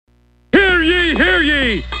Hear ye, hear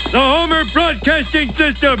ye! The Homer Broadcasting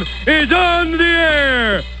System is on the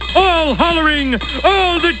air! All hollering,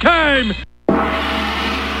 all the time!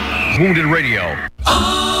 Wounded Radio.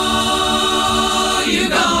 Oh, you're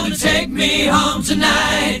gonna take me home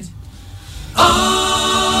tonight.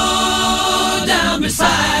 Oh, down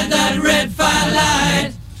beside that red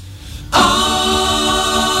firelight.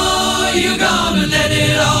 Oh, you're gonna let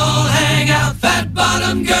it all hang out. Fat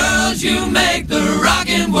bottom girls, you make the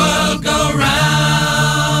rockin' world go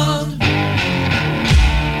round.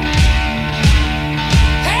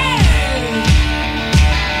 Hey,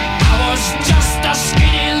 I was just a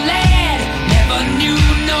skinny lad, never knew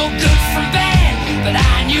no good from bad, but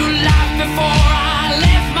I knew life before I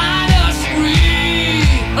left my nursery.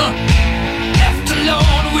 Left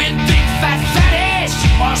alone with big fat fatty, she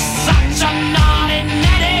was such a naughty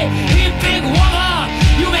natty. You big woman,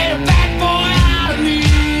 you made a bad boy out of me.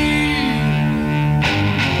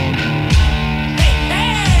 Hey,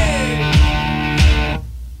 hey.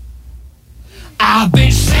 I've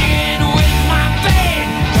been singing with my band,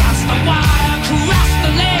 cross the wire, cross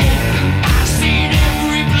the lane. I've seen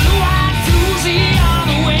every blue-eyed floozy on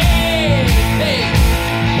the way. Hey.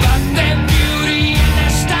 But their beauty and their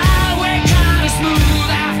style were kind of smooth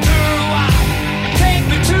after a while. Take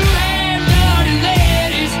me to their bloody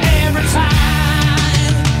ladies every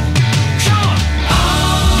time. Come on. Oh,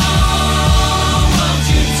 won't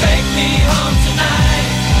you take me home tonight?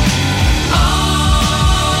 Oh,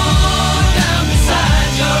 down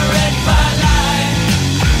beside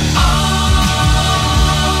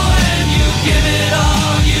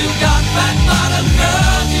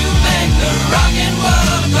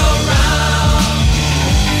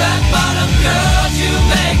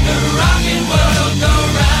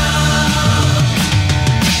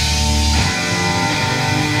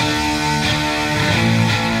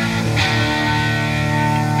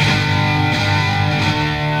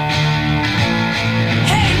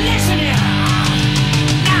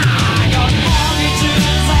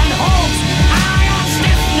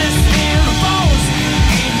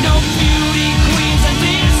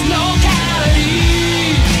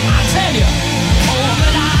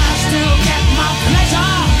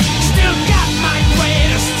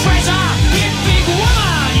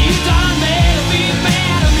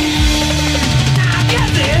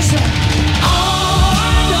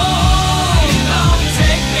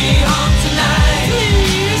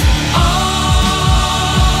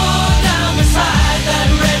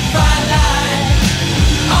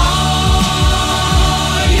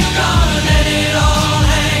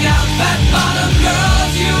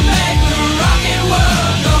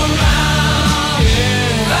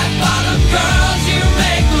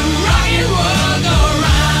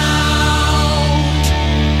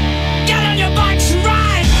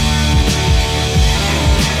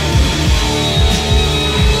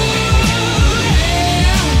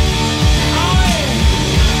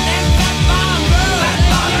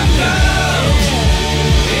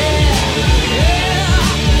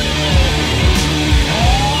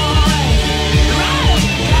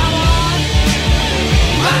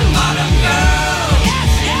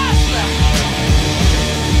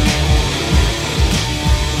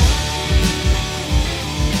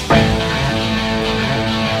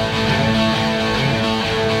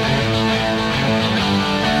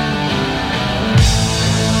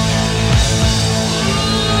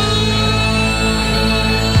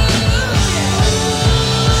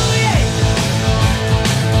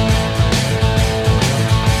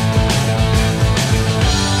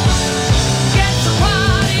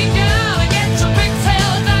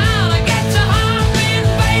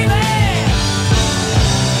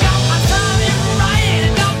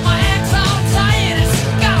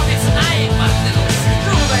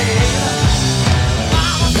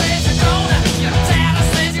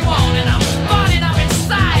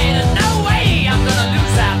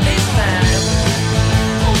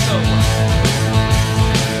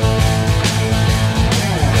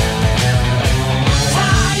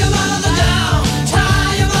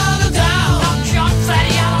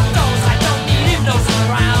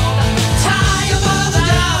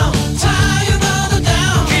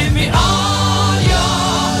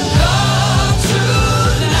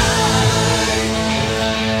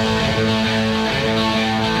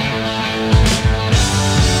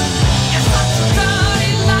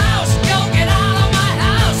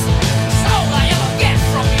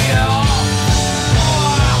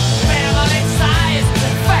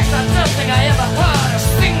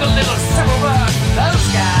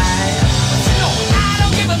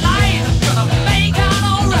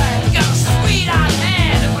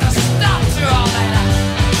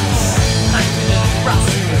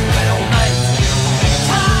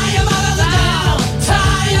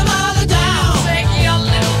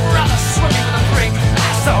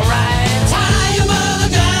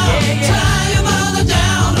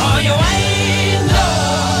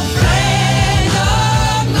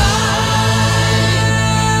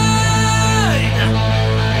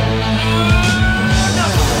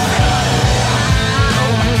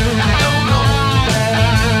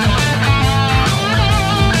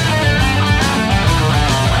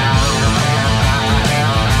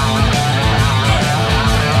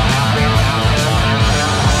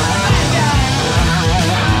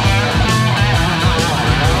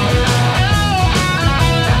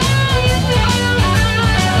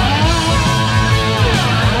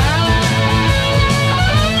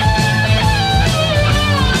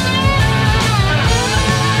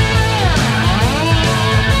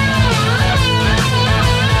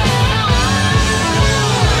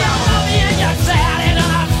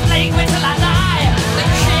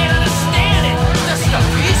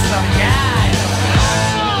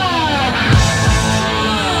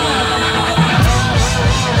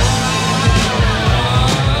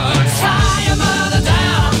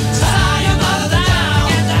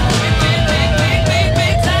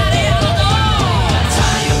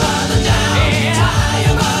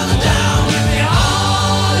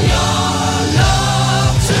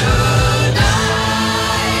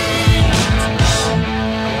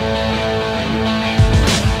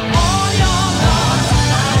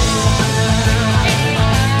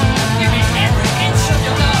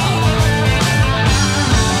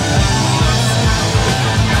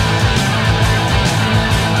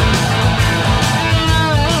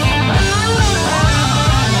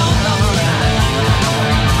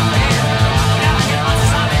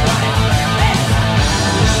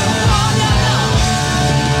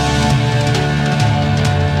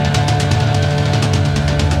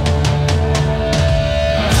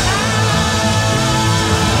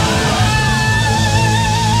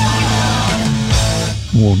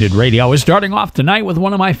Wounded Radio is starting off tonight with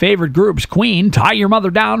one of my favorite groups, Queen, Tie Your Mother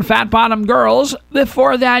Down, Fat Bottom Girls.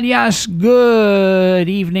 Before that, yes, good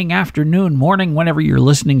evening, afternoon, morning, whenever you're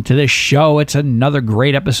listening to this show. It's another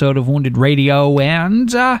great episode of Wounded Radio,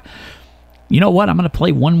 and you know what? I'm going to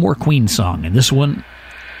play one more Queen song, and this one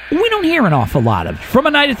we don't hear an awful lot of. From A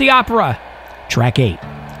Night at the Opera, track 8.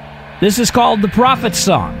 This is called The Prophet's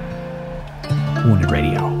Song. Wounded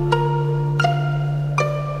Radio.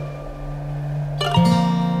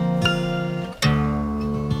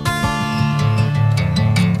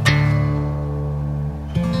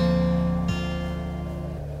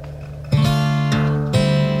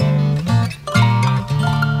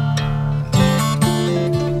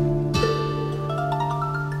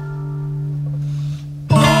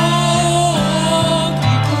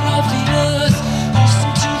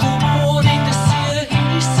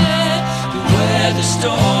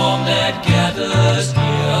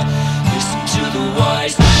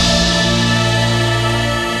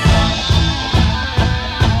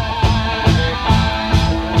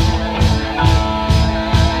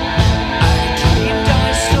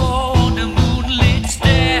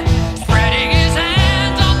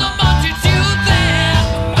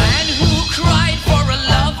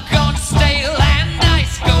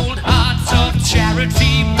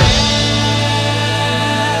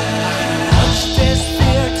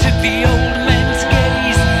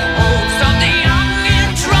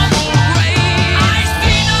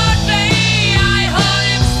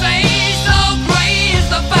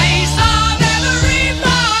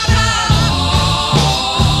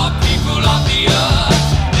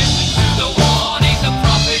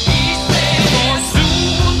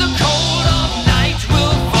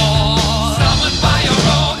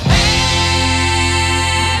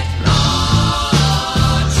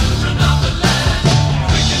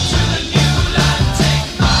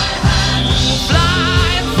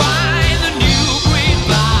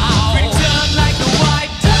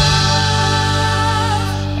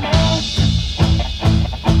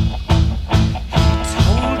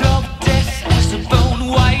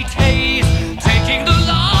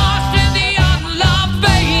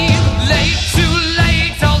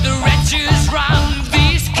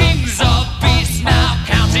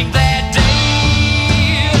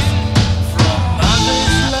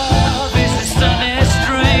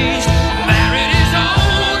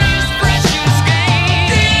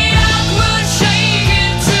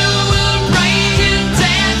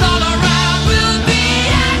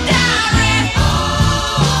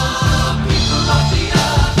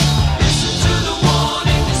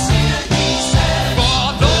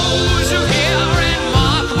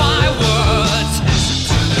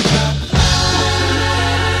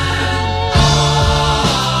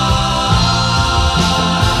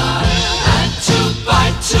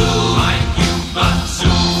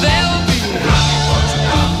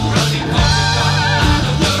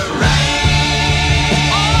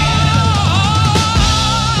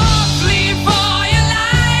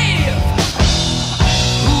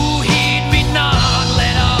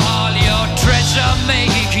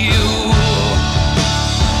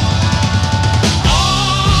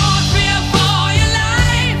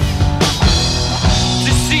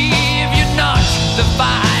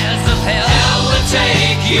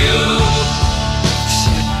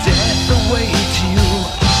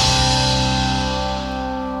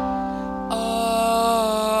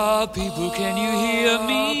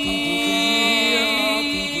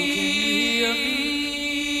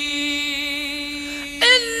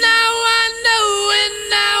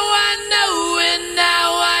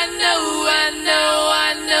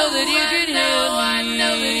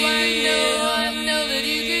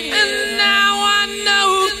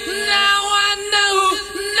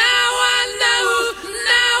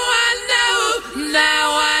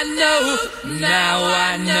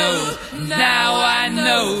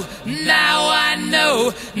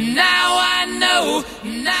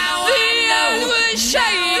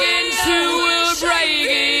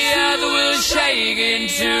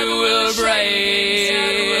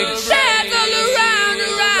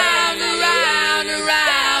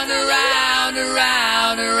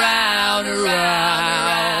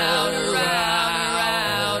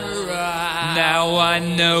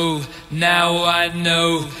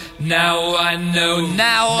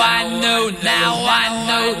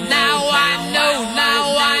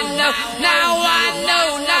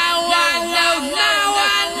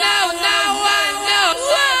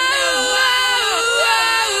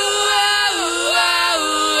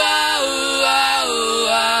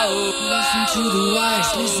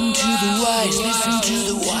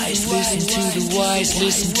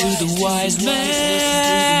 Listen to the wise men. Listen to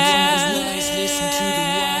the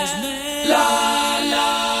wise.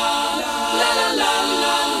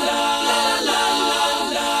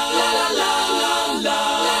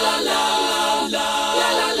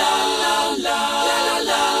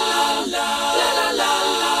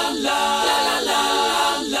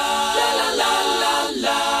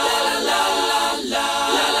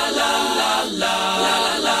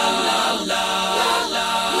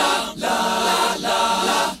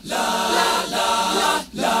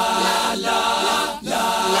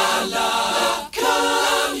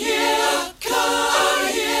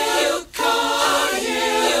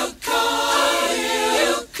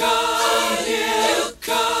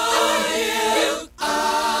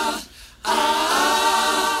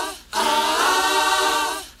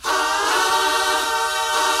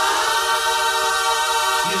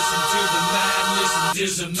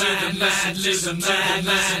 Listen to the man, listen to the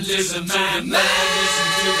man, listen to the man.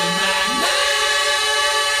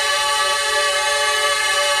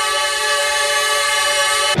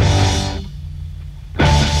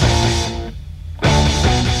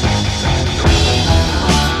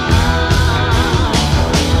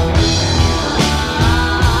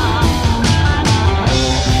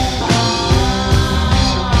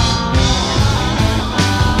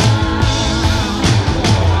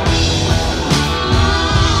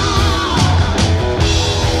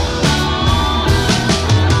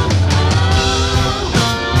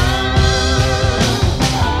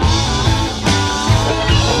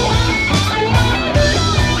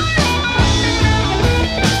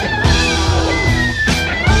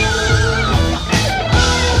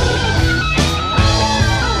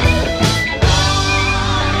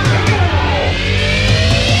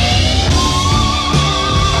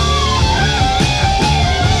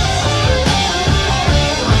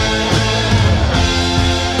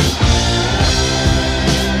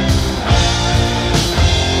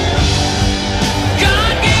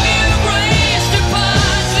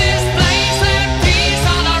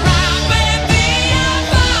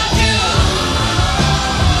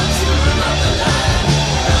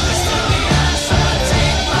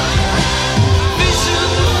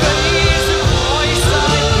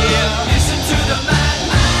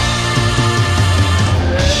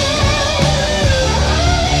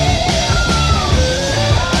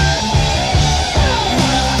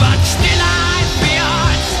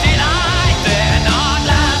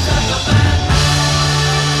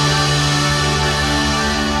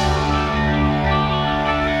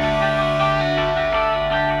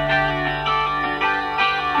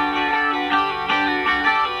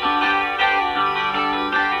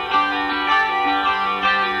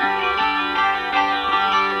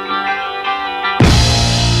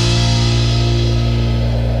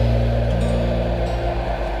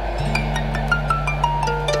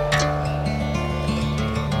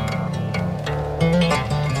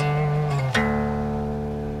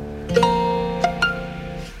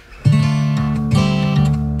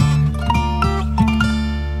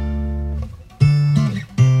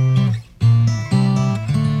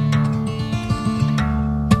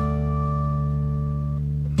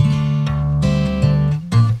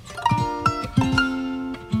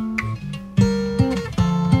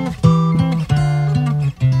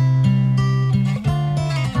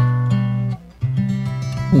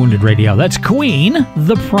 Wounded Radio. That's Queen,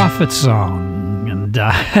 The Prophet Song. And,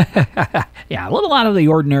 yeah, a little out of the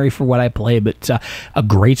ordinary for what I play, but a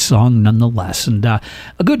great song nonetheless. And a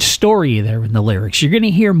good story there in the lyrics. You're going to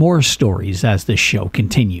hear more stories as this show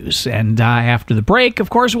continues. And after the break, of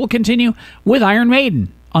course, we'll continue with Iron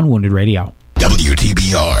Maiden on Wounded Radio.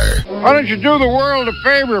 WTBR. Why don't you do the world a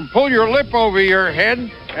favor and pull your lip over your head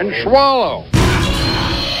and swallow?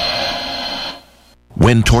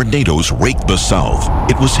 When tornadoes raked the South,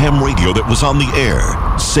 it was ham radio that was on the air,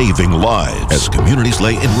 saving lives. As communities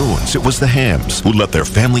lay in ruins, it was the hams who let their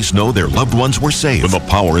families know their loved ones were safe. When the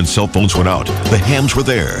power and cell phones went out, the hams were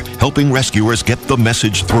there, helping rescuers get the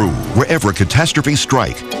message through. Wherever catastrophes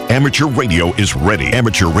strike, amateur radio is ready.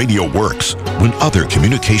 Amateur radio works when other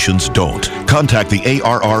communications don't. Contact the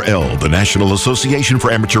ARRL, the National Association for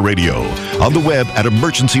Amateur Radio, on the web at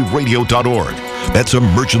emergencyradio.org. That's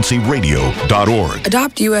emergencyradio.org.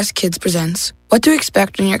 Adopt US Kids presents What to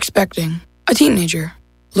Expect When You're Expecting a Teenager.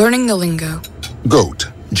 Learning the lingo. GOAT,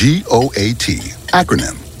 G-O-A-T,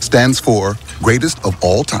 acronym, stands for Greatest of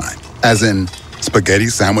All Time. As in, spaghetti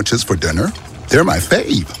sandwiches for dinner? They're my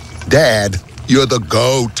fave. Dad, you're the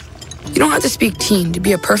GOAT. You don't have to speak teen to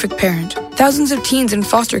be a perfect parent. Thousands of teens in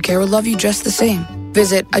foster care will love you just the same.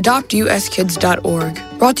 Visit adoptuskids.org.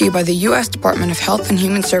 Brought to you by the U.S. Department of Health and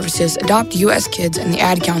Human Services, Adopt U.S. Kids, and the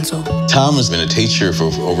Ad Council. Tom has been a teacher for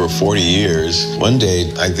over 40 years. One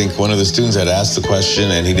day, I think one of the students had asked the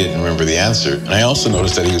question and he didn't remember the answer. And I also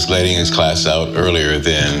noticed that he was letting his class out earlier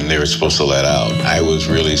than they were supposed to let out. I was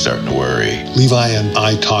really starting to worry. Levi and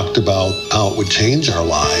I talked about how it would change our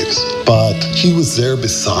lives, but he was there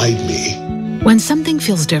beside me. When something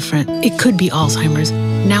feels different, it could be Alzheimer's.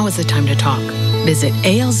 Now is the time to talk. Visit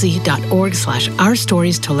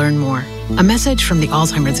alz.org/ourstories to learn more. A message from the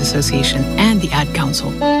Alzheimer's Association and the Ad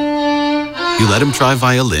Council. You let him try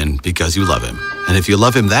violin because you love him. And if you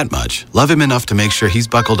love him that much, love him enough to make sure he's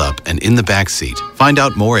buckled up and in the back seat. Find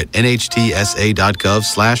out more at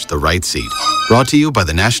nhtsa.gov/the-right-seat. Brought to you by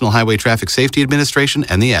the National Highway Traffic Safety Administration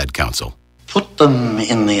and the Ad Council. Put them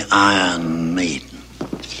in the Iron Maiden.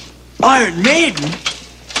 Iron Maiden?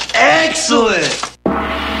 Excellent!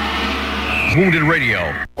 Wounded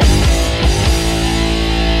Radio.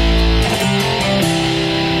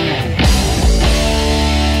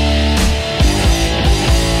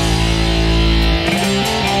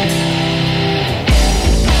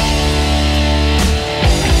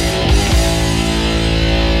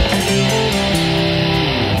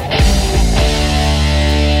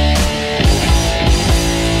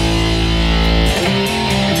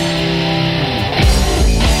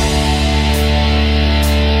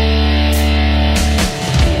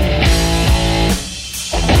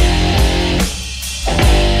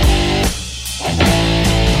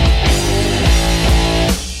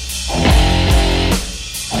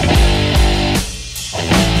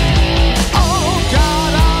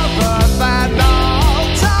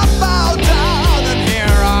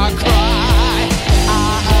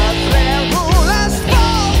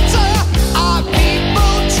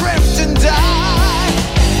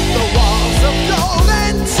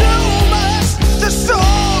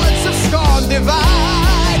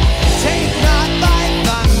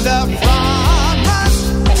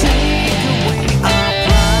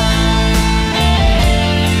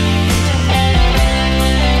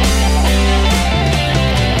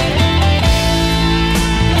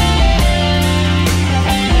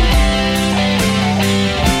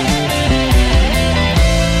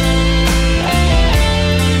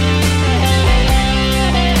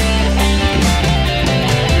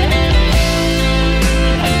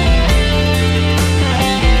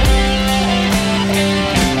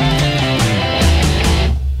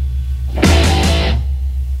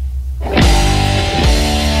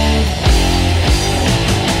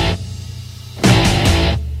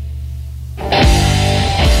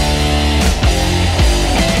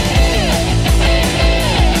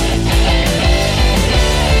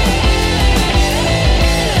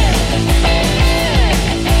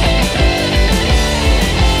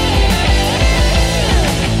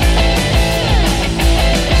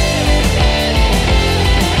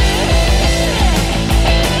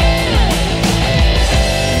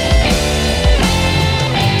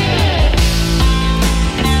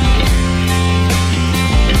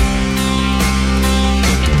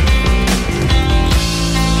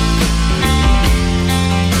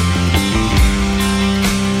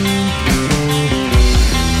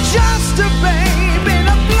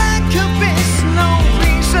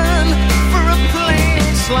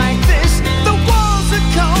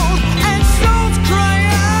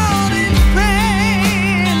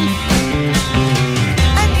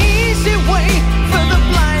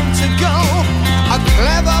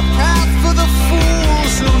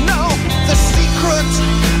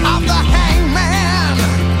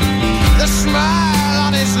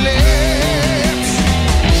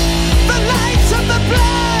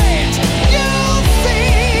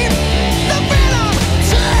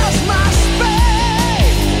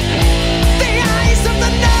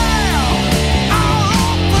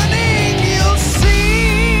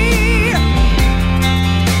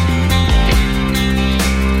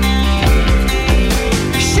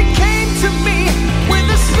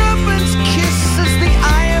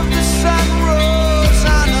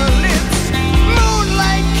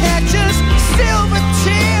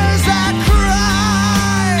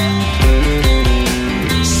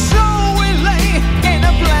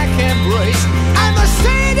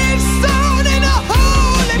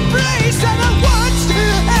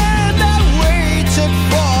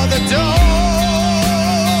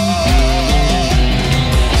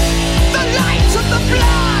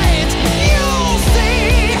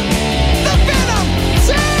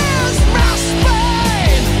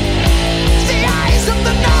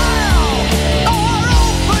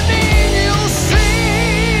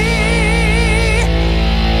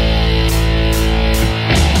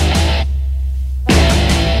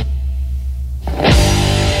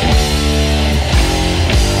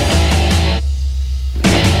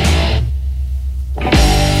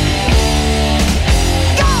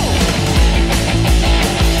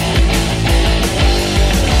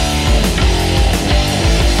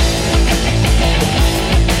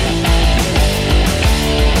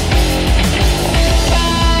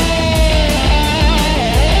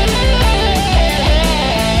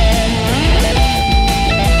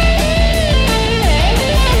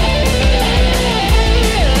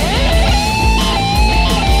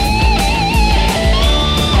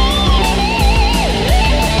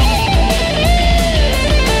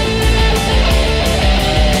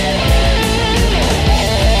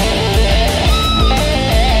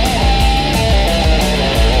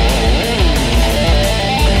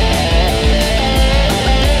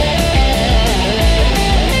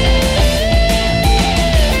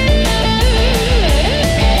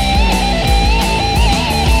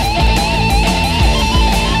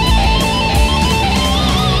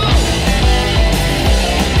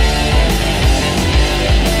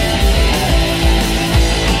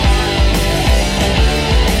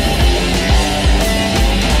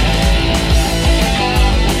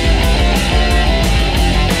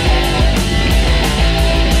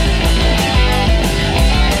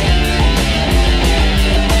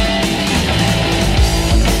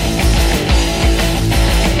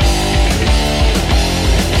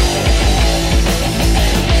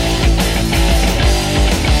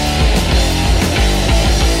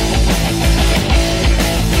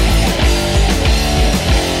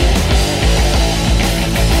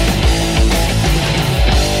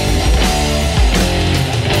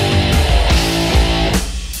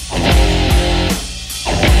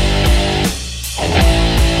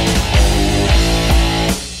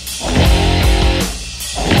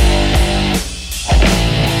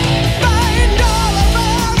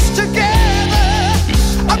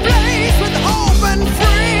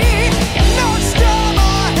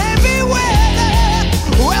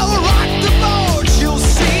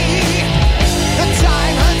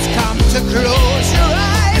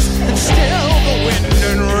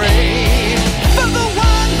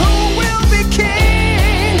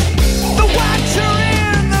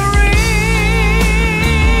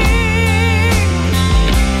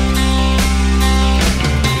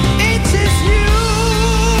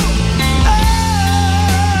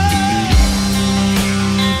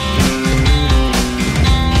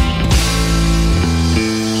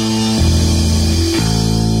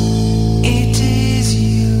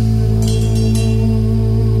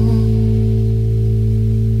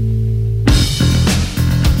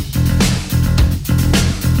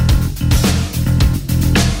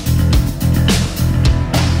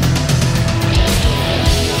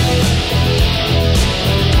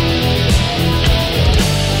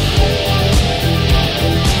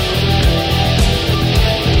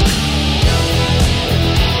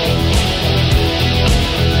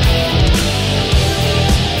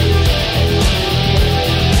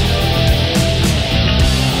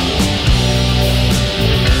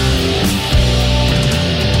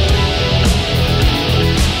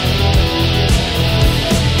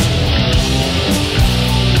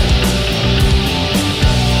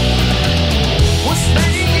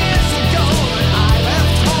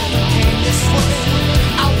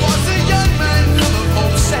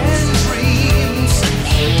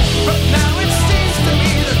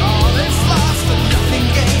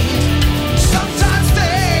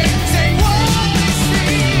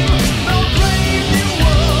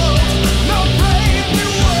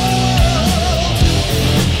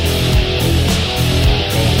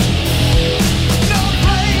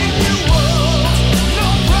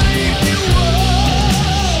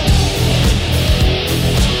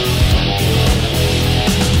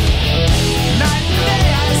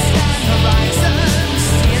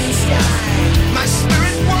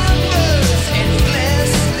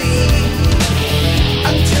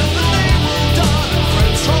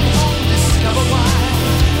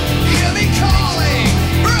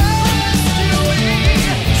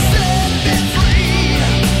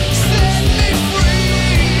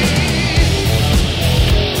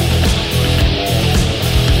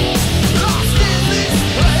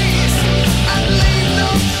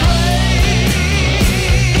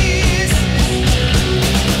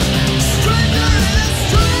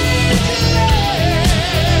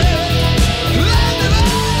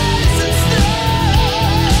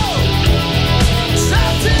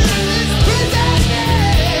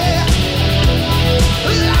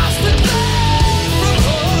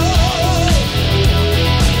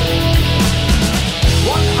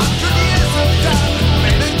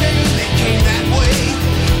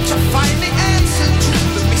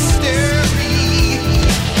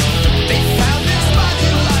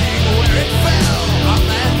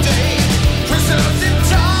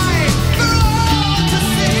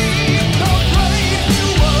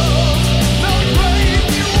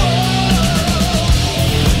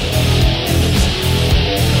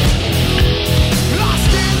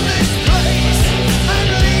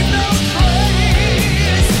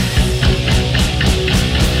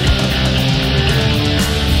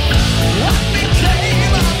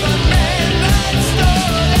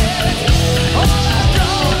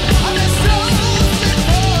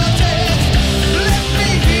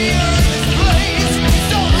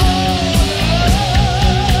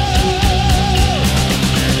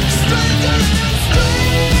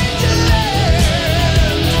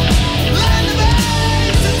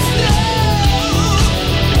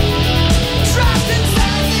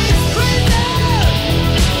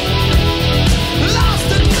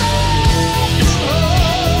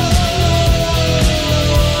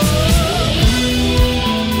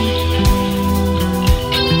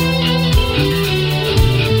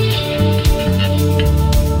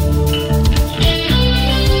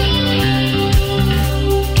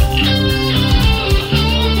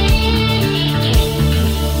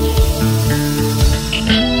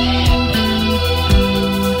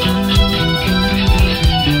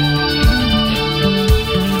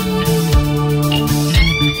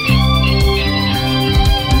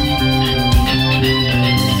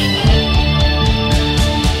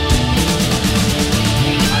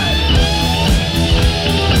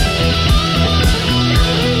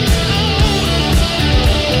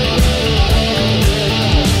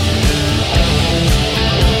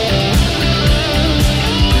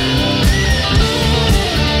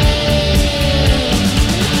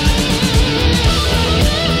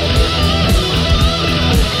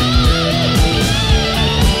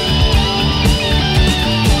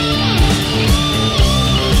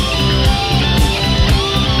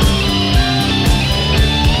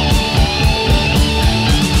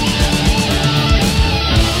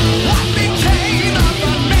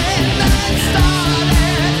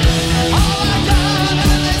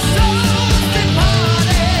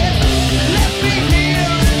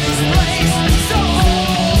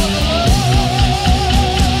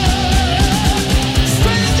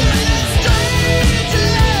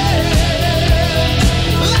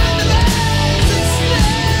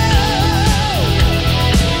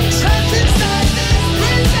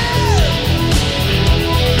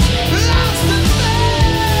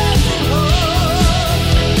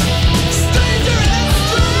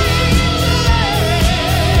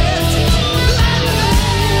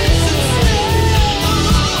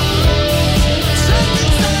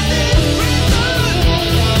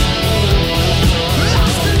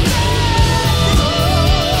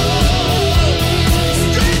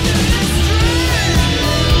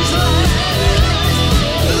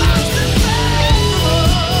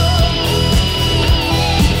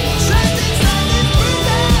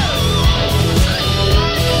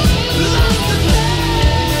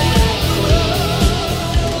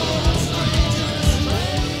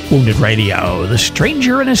 Wounded Radio, The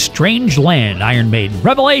Stranger in a Strange Land, Iron Maiden.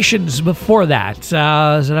 Revelations before that.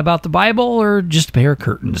 Is it about the Bible or just a pair of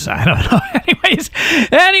curtains? I don't know.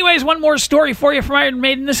 Anyways, one more story for you from Iron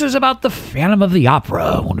Maiden. This is about the Phantom of the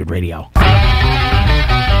Opera, Wounded Radio.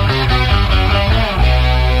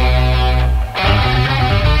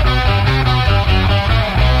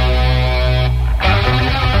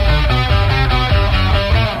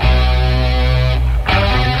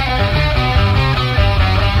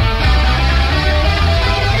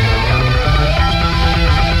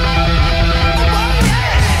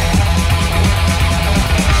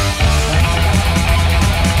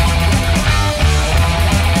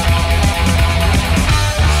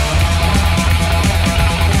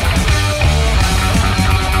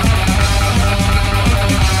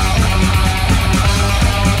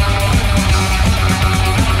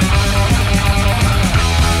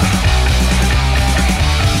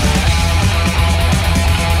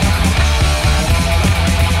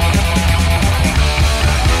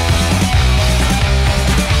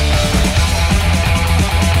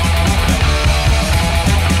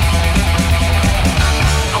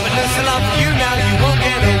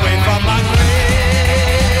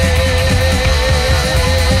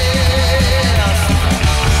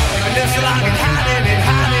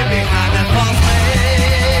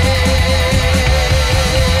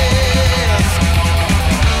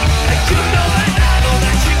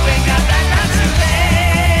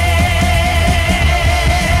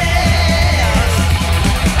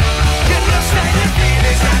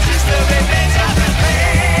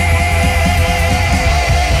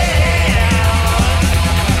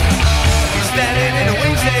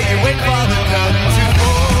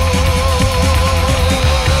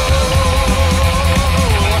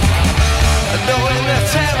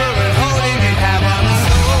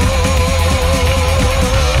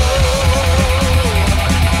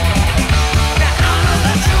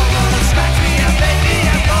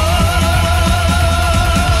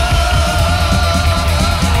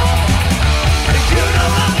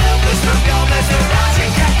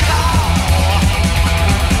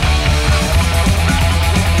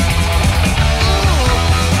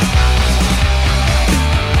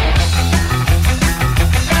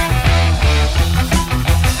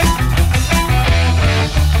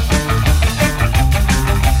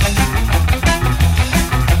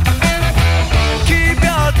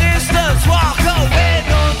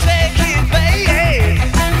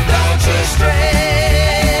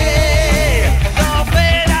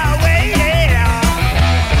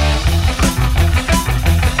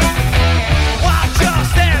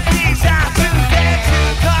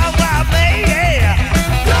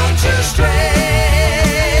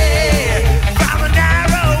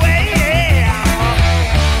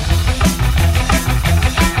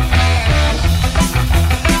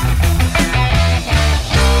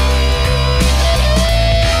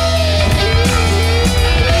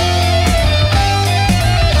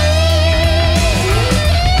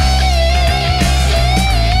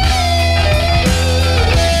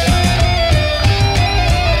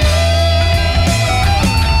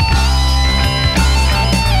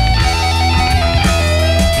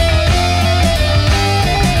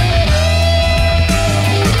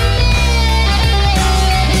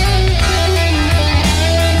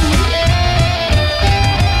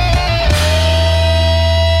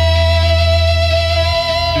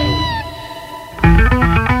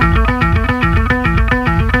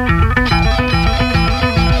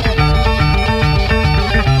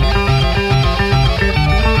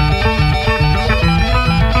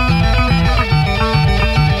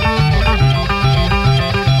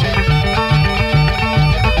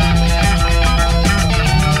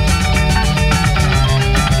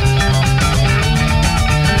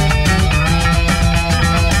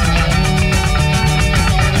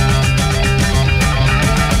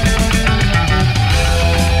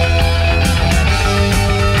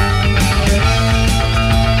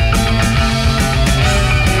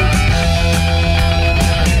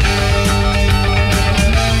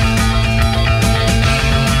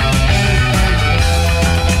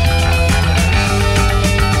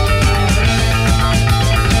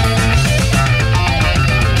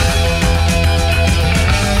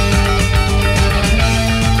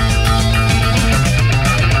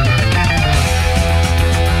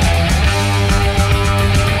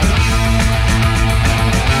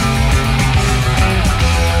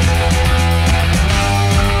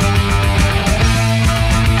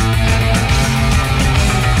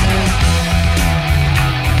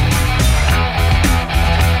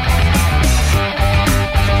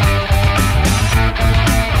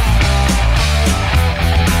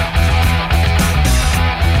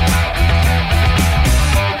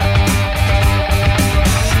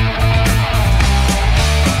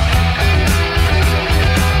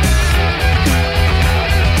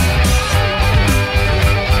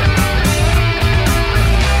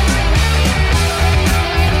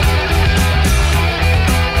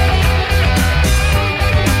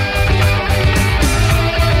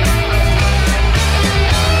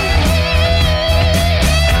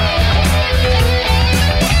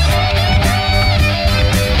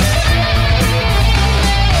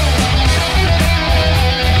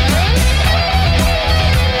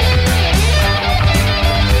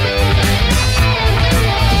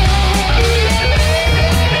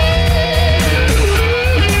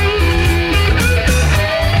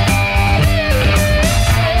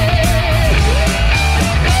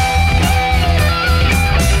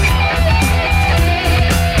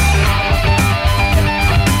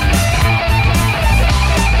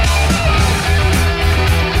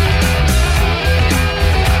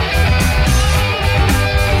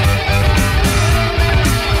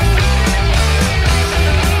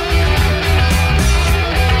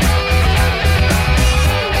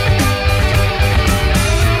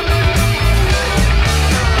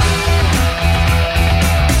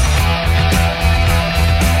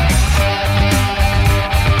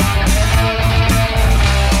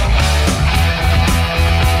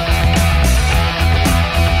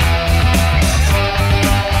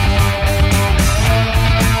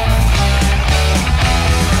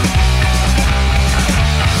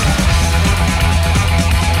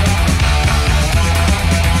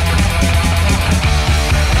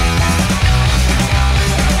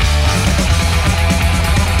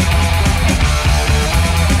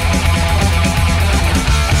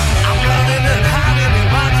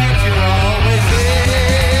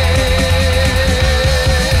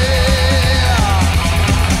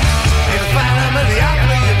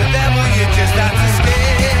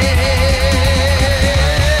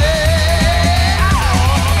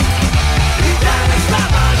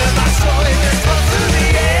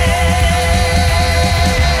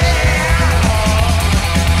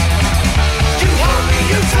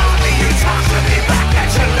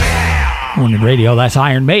 Wounded Radio, that's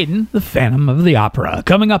Iron Maiden, the Phantom of the Opera.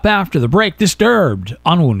 Coming up after the break, Disturbed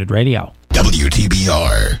on Wounded Radio.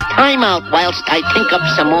 WTBR. Time out whilst I think up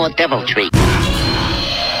some more deviltry.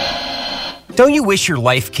 Don't you wish your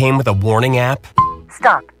life came with a warning app?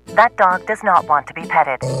 Stop. That dog does not want to be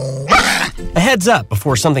petted. A heads up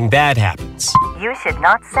before something bad happens. You should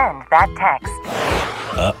not send that text.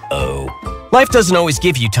 Uh-oh. Life doesn't always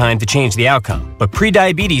give you time to change the outcome, but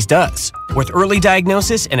prediabetes does. With early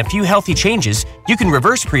diagnosis and a few healthy changes, you can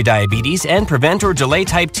reverse prediabetes and prevent or delay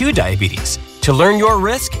type 2 diabetes. To learn your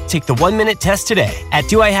risk, take the 1-minute test today at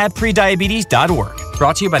doihaveprediabetes.org.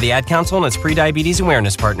 Brought to you by the Ad Council and its prediabetes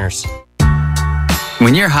awareness partners.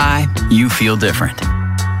 When you're high, you feel different.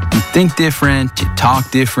 You think different, you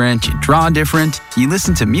talk different, you draw different, you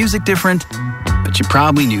listen to music different, but you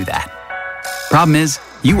probably knew that. Problem is,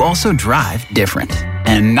 you also drive different,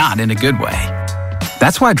 and not in a good way.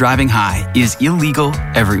 That's why driving high is illegal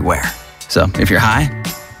everywhere. So if you're high,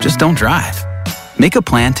 just don't drive. Make a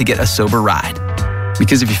plan to get a sober ride.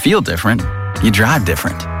 Because if you feel different, you drive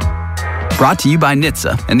different. Brought to you by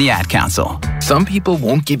NHTSA and the Ad Council. Some people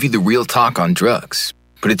won't give you the real talk on drugs,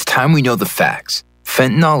 but it's time we know the facts.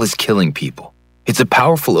 Fentanyl is killing people. It's a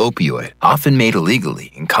powerful opioid, often made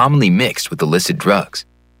illegally and commonly mixed with illicit drugs.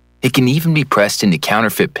 It can even be pressed into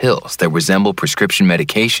counterfeit pills that resemble prescription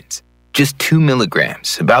medications. Just 2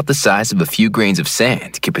 milligrams, about the size of a few grains of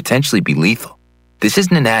sand, can potentially be lethal. This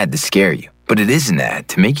isn't an ad to scare you, but it is an ad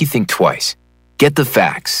to make you think twice. Get the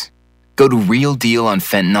facts. Go to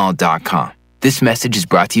realdealonfentanyl.com. This message is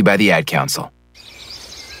brought to you by the Ad Council.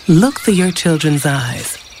 Look through your children's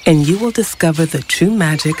eyes, and you will discover the true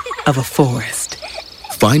magic of a forest.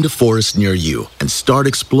 Find a forest near you and start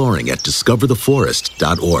exploring at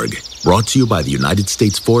discovertheforest.org. Brought to you by the United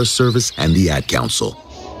States Forest Service and the Ad Council.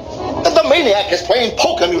 The maniac is playing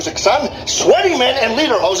polka music, son. Sweaty men and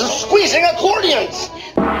lederhoses squeezing accordions.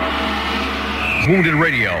 Wounded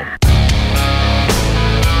Radio.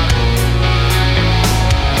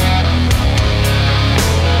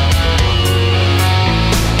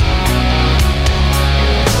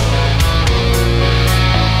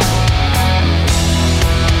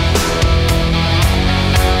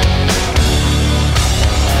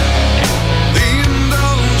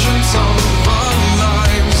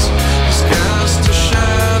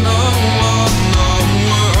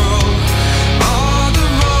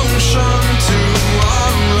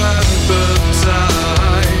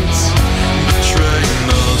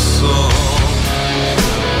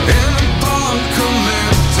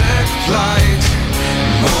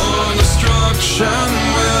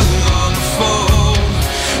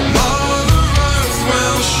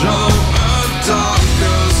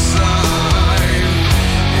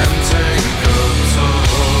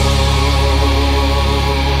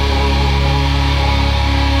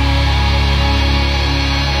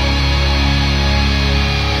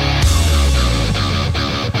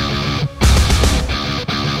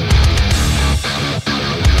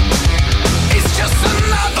 It's just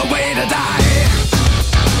another way to die.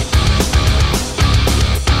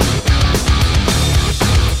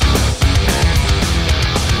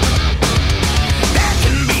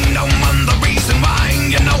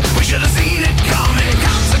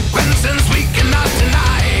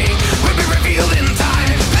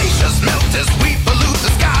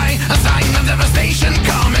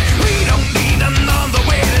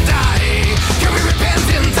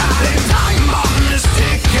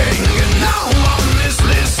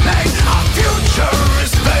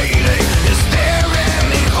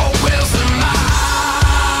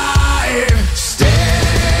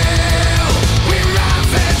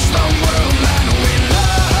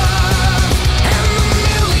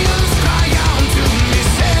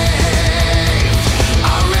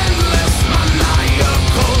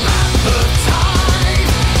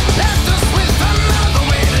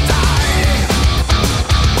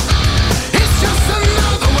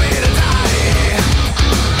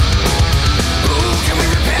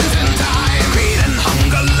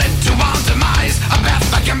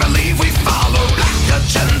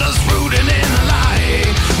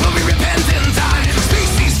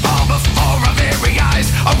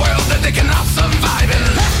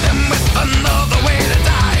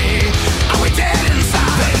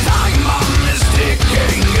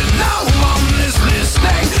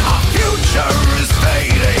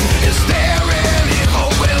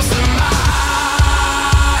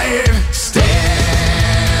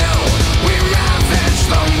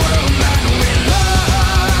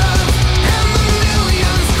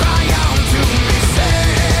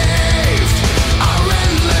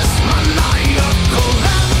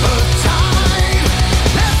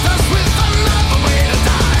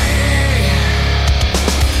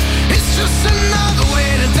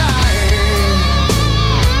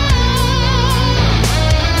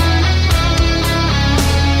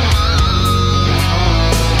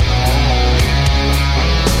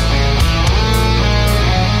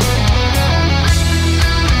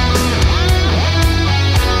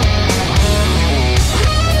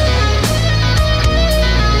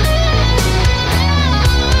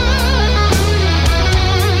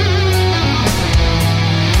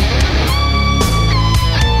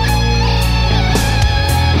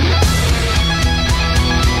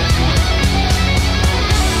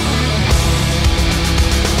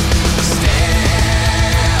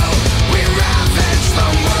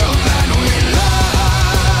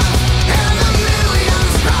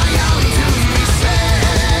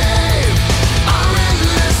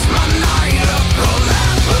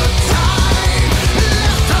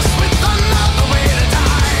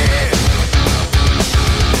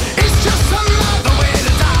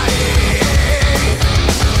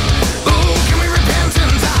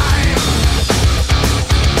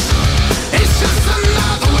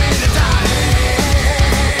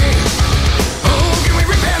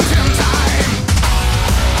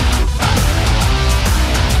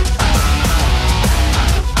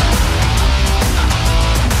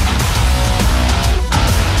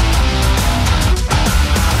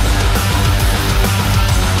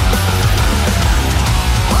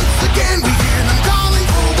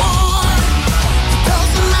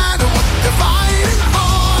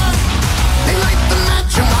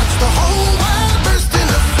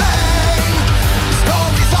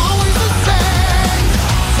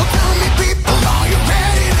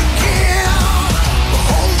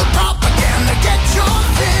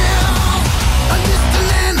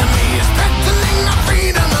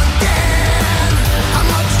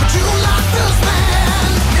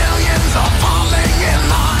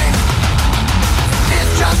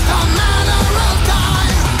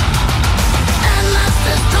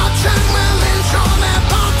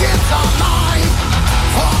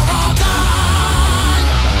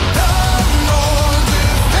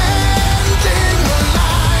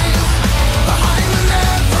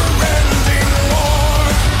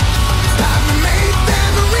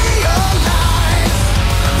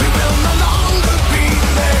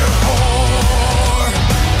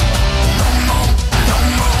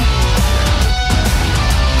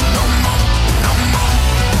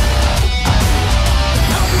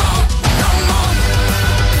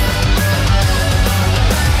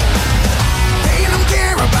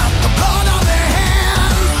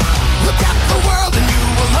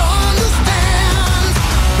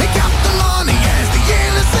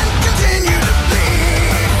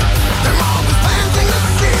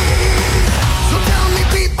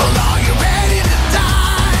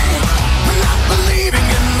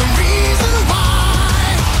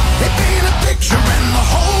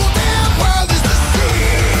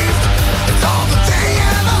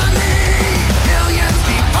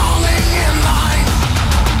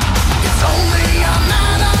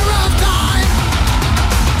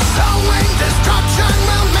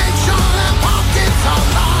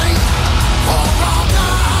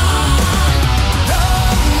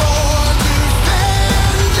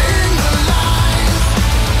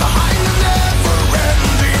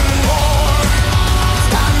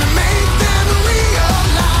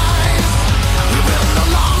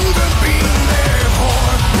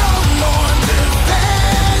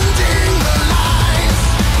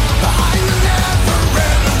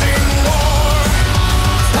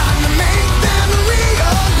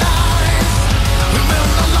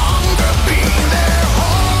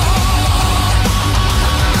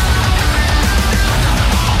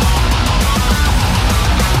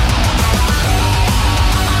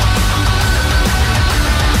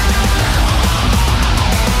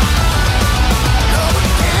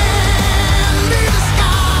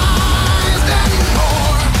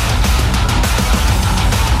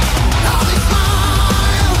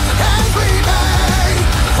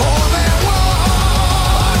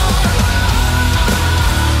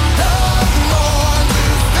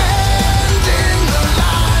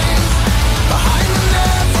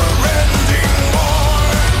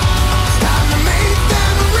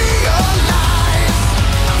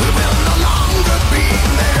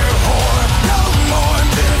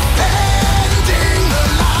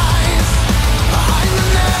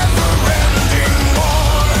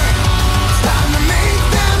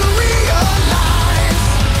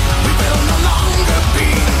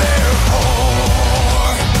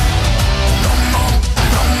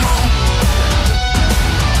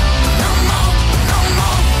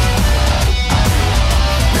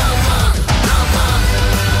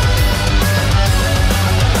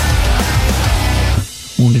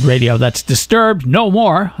 Radio. That's Disturbed, No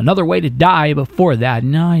More, Another Way to Die before that.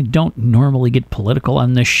 No, I don't normally get political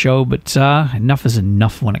on this show, but enough is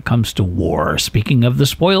enough when it comes to war. Speaking of the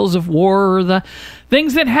spoils of war, the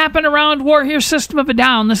things that happen around war, here's System of a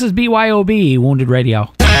Down. This is BYOB, Wounded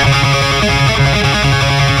Radio.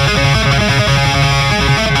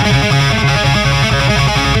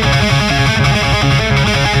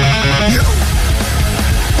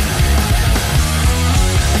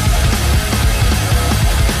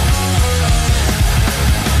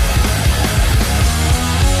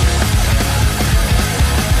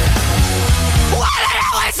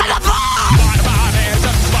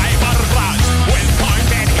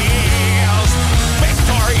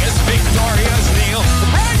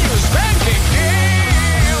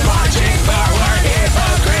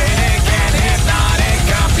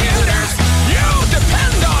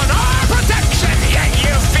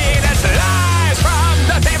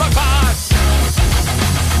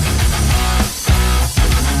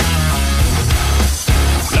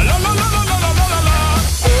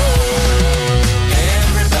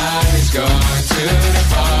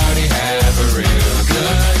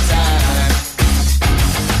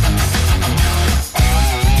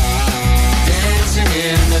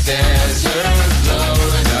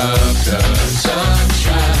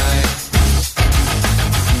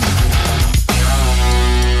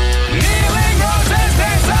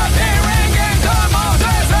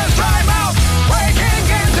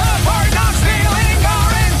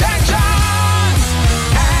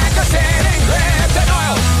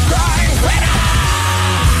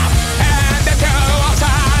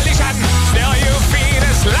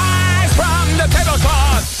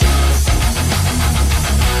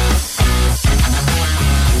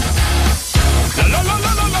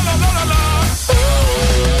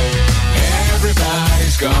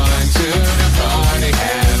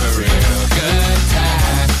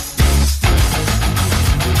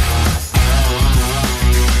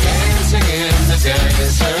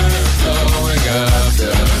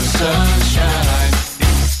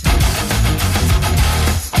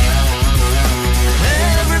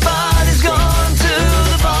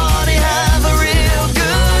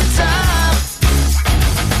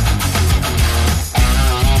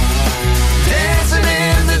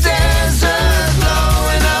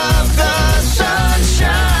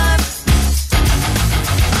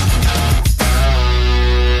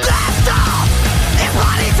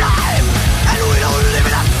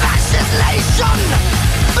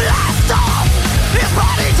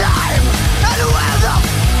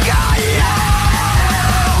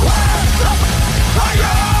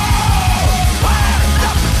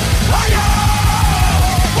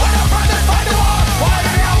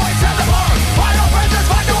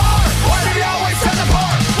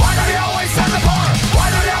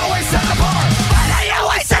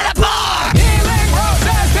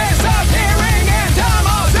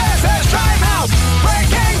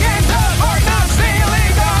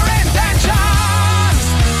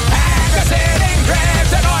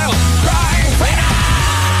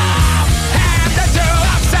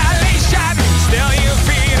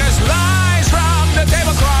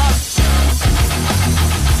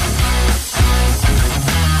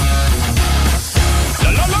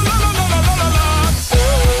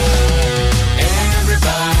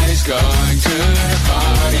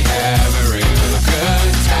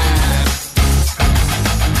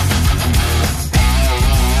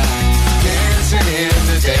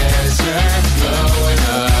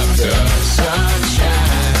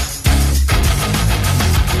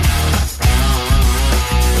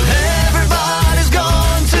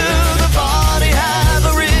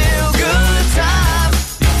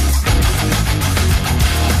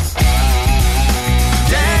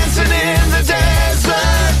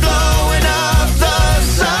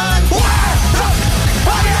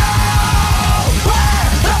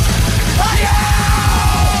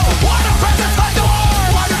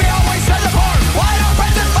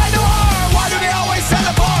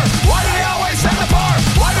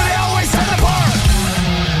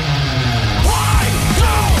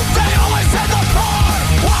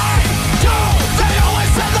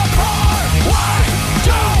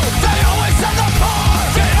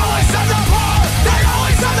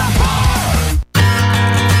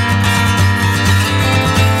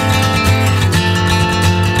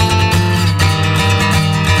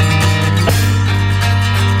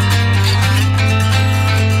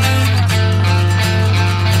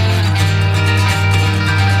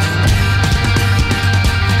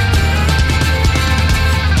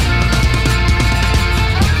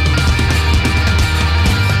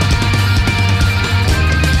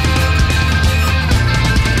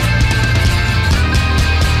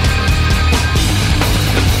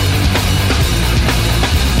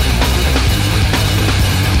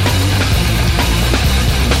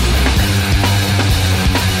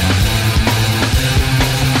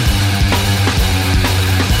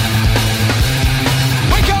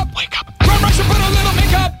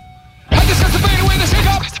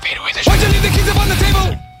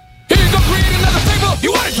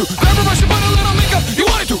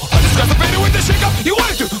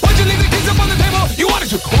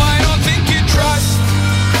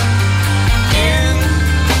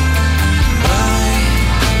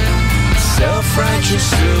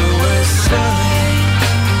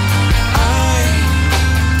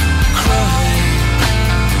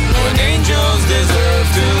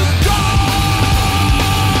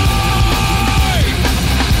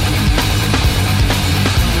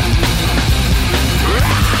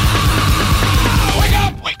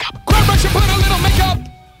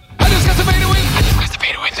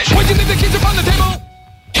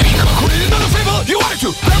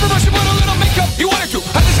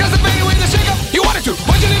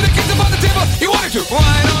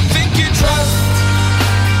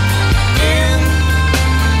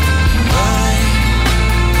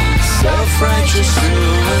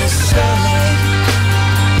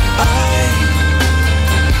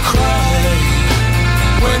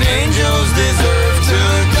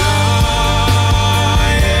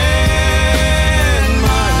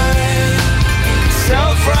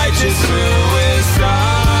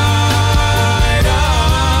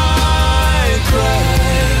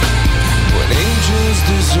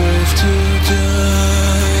 deserve to die.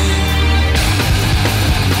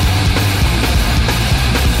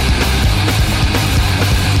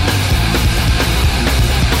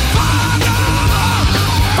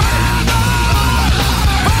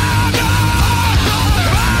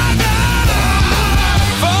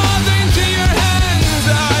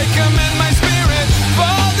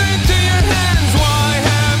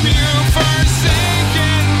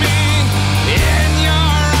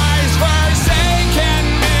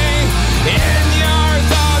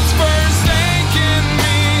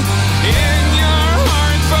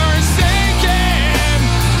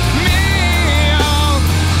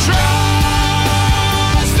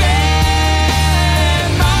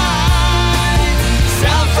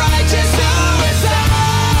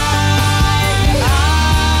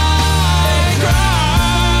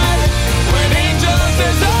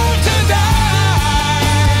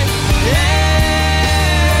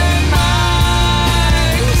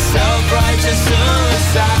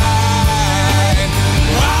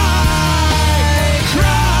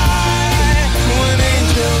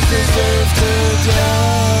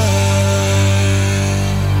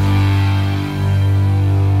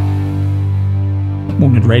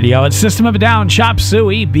 Wounded Radio. It's System of a Down, Chop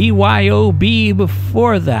Suey, BYOB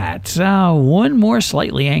before that. One more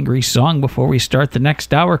slightly angry song before we start the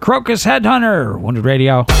next hour. Crocus Headhunter, Wounded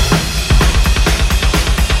Radio.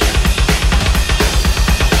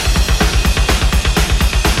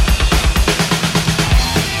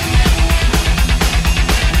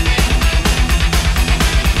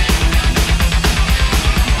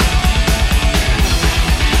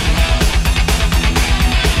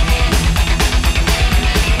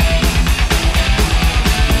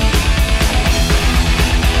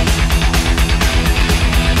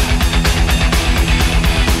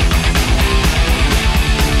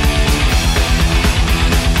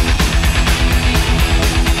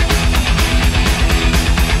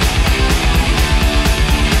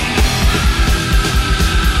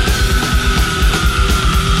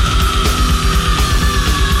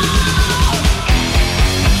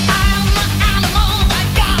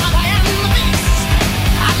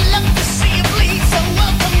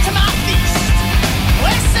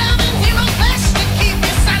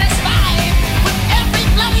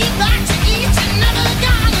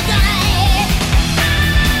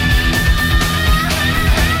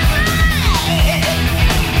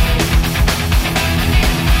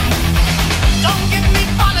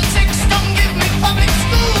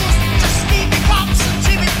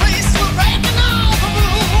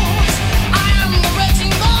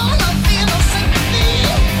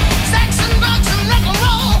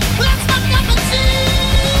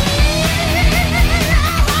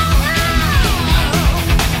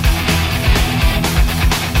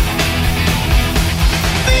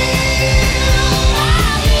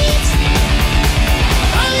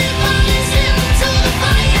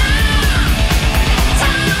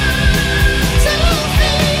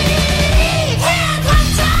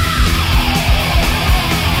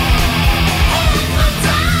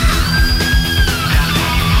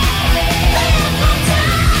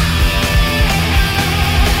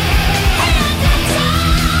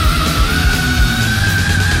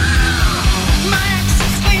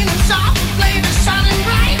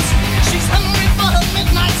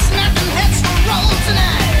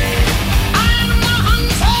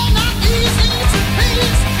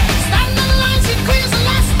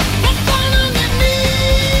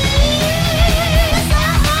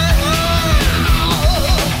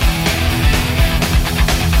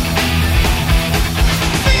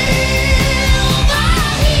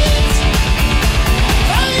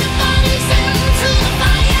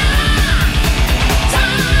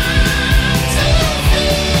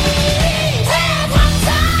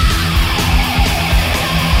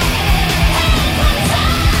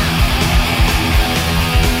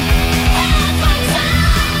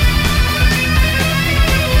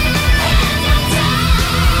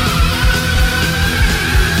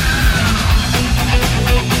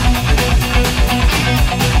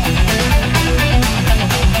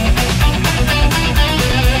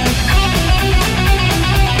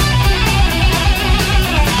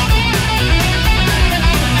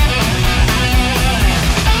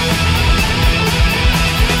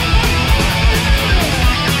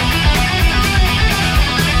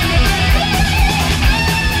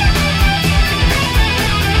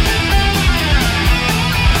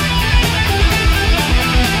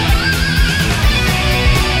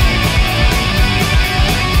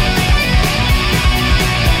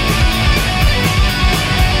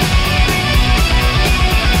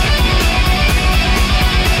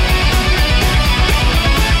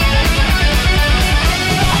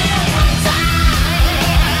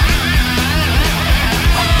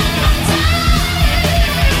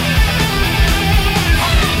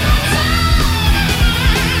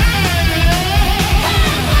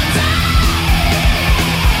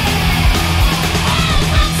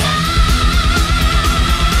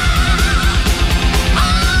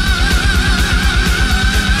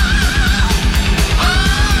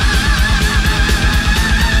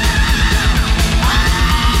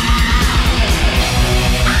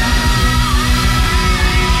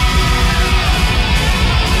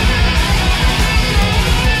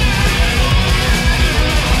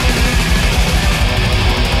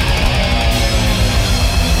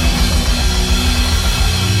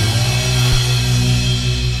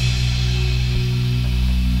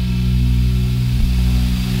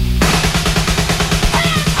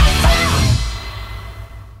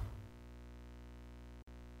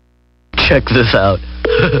 Check this out.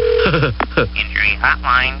 Injury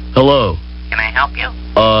hotline. Hello. Can I help you?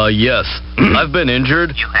 Yes. I've been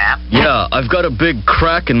injured. You have? Yeah, I've got a big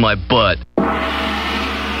crack in my butt.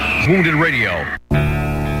 Wounded Radio.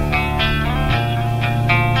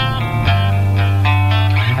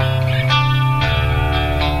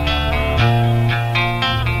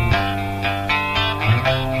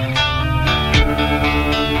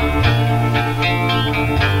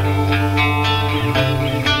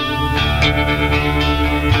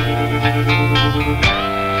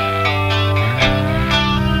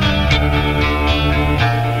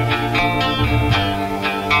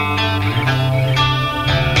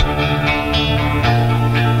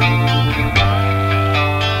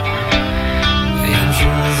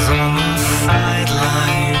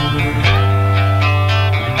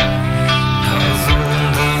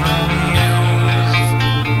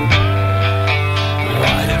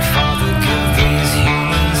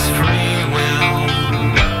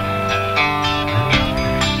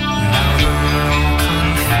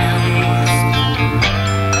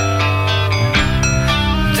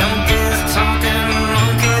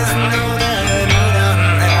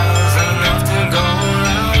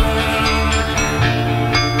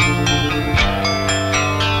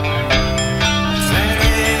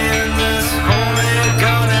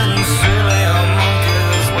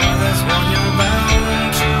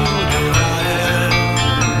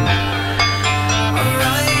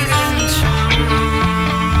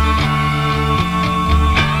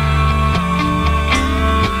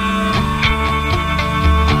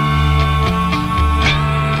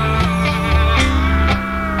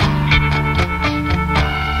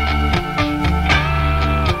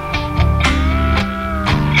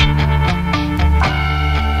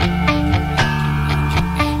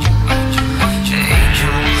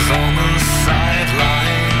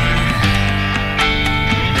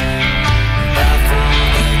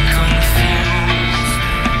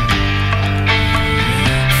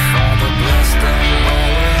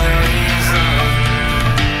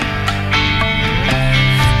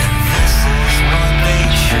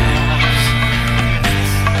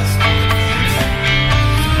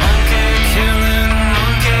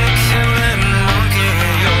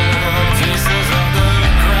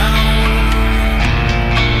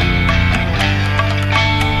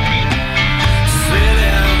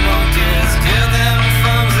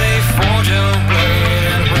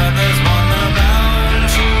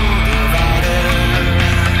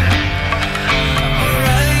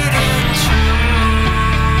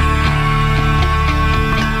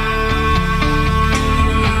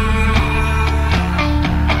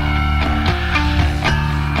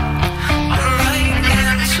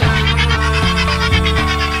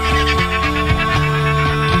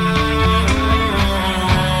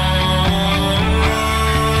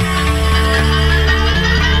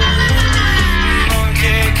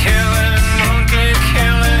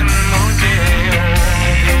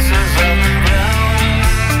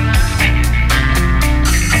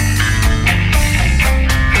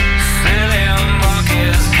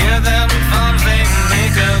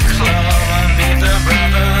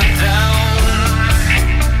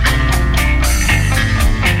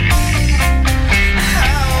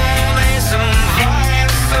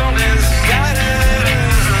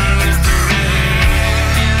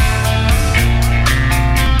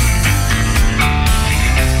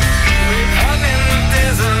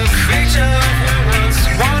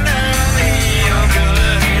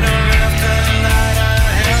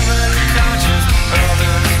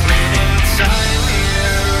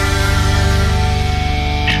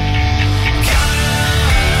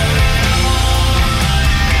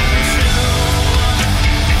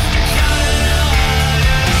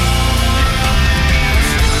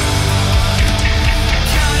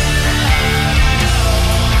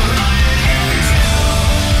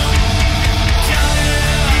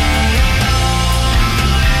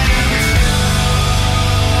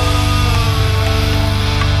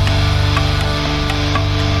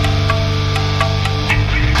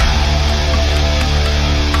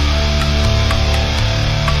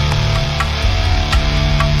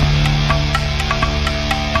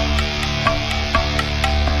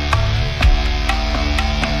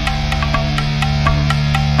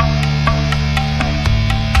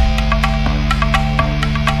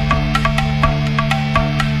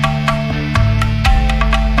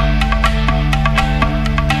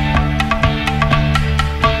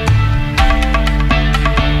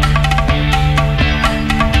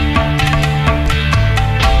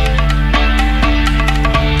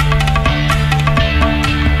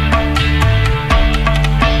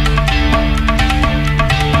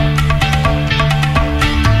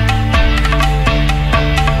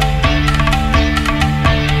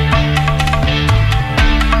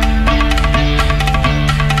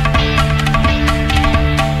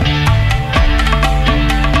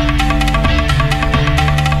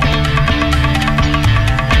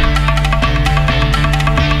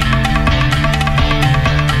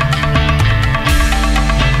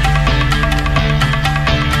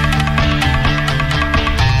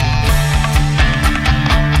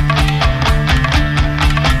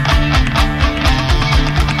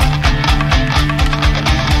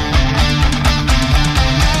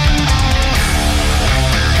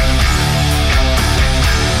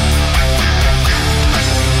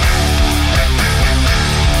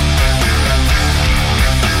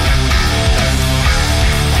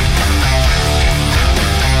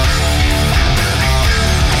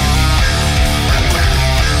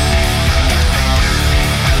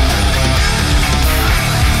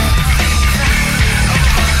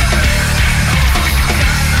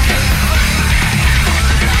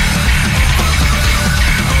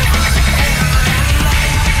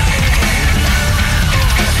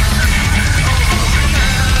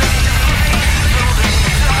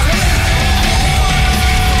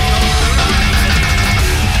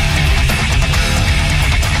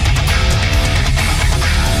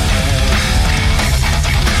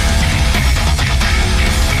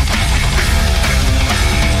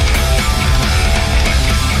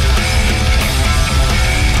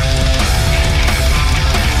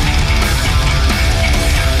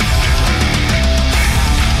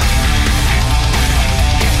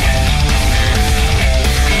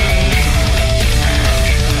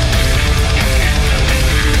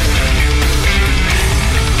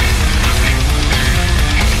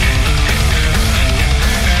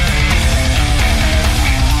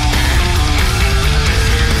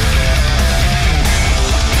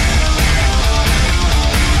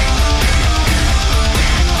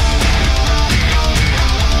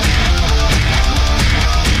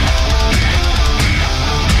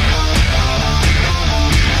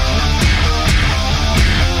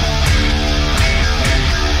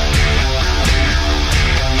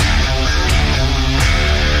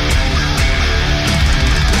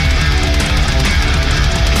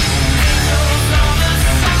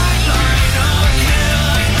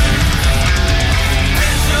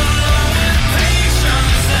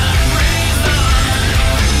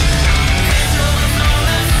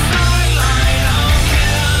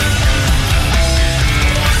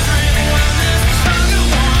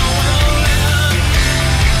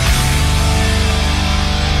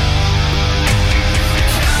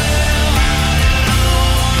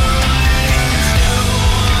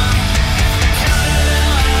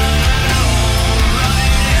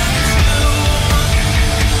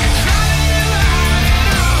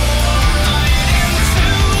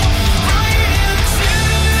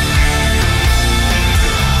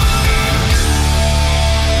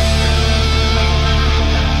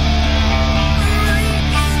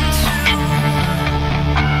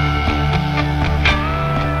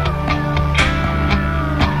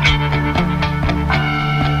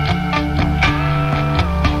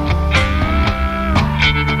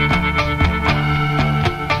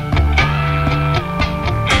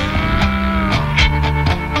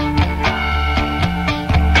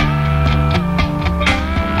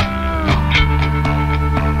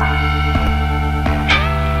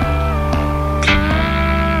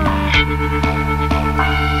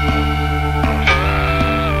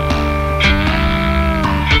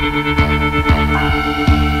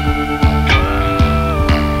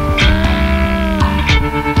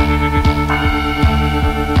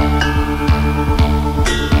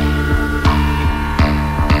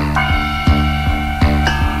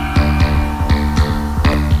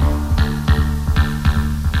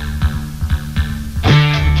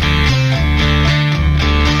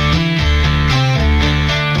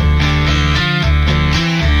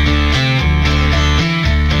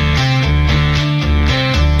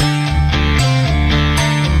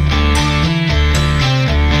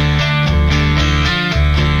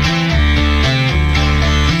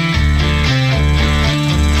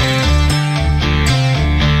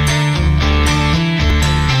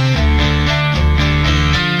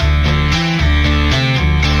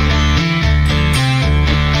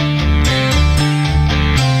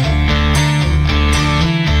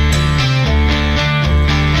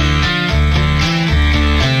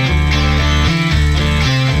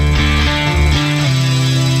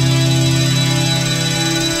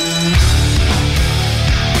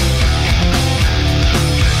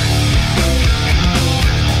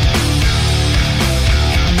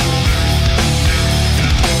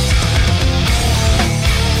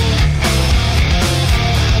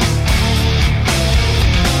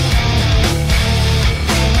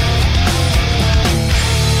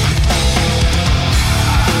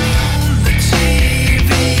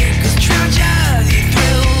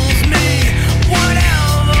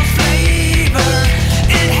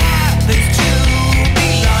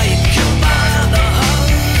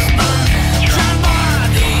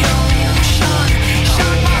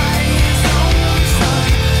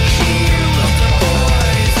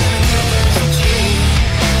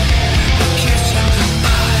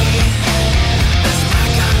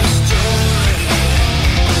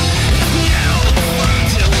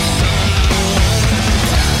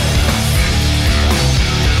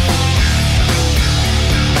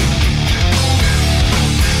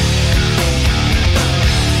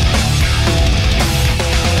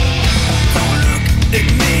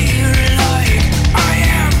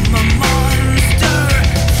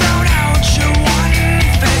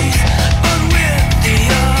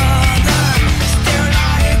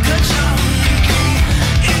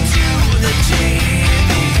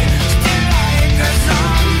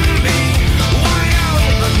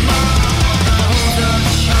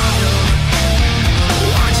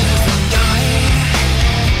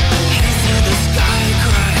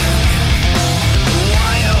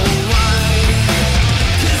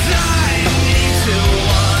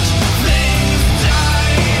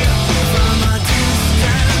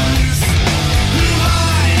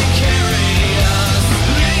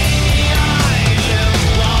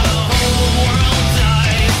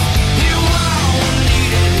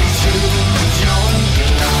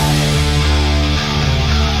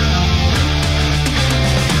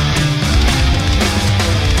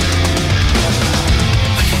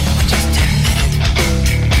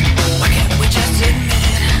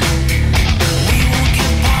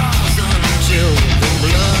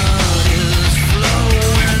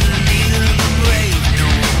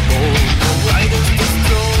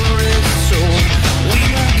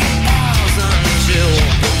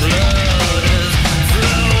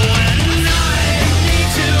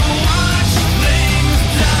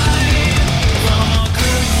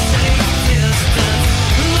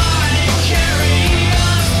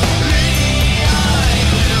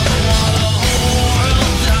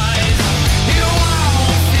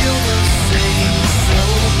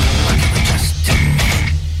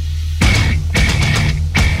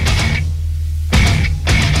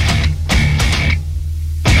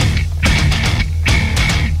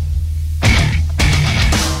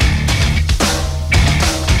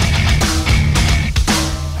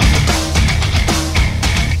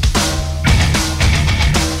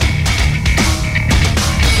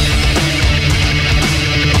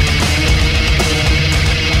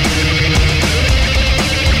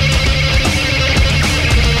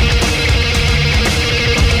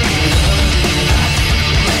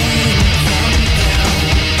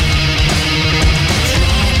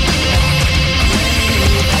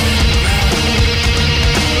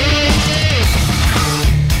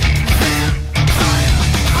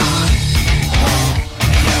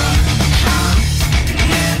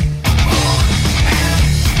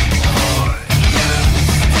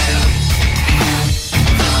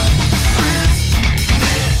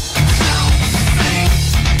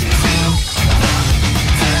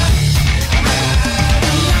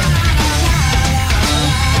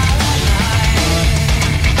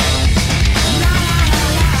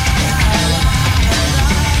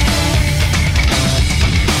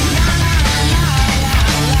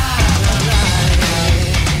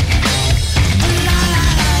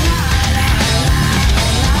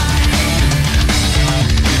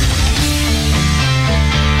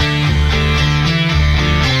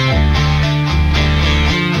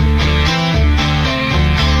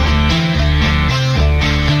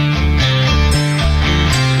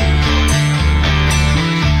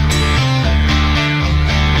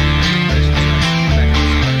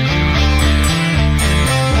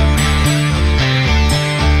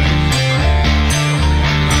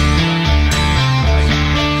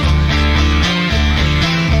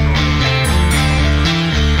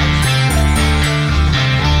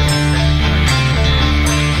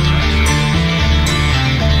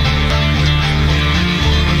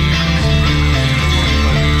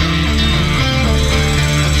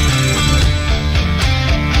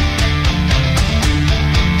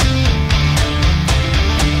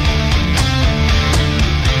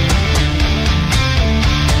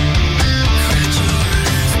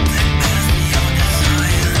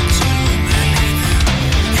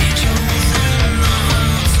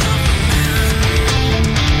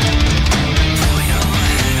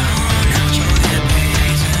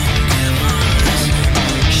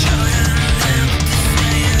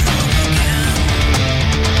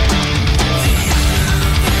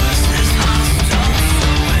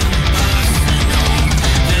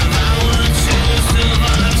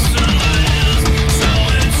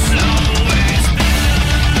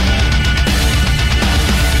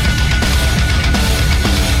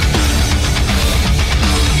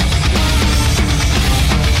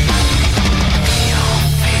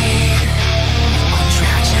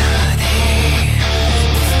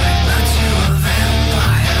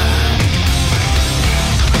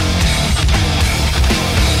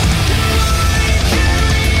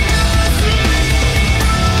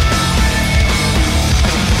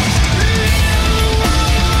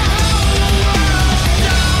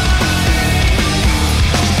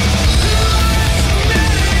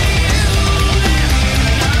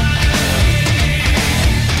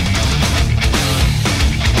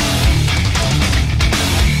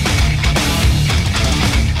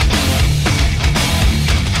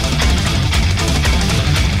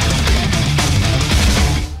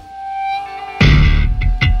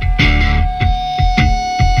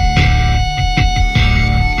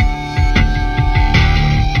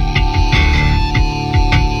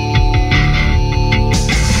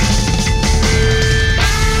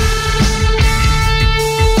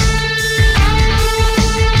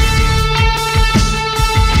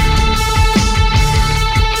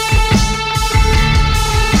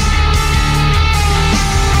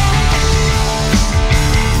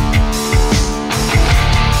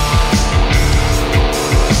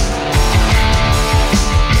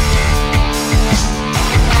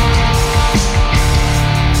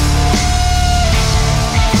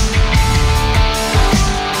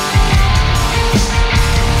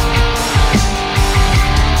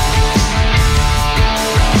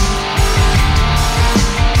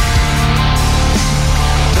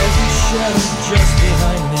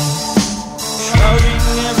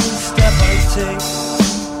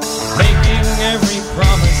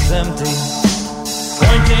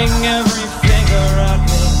 pointing every finger at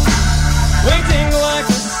me, waiting like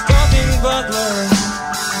a stalking butler,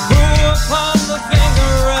 who upon the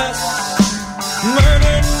finger rests,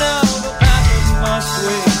 murder now the bastard must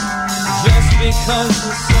wait, just because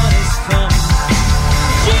the sun has come.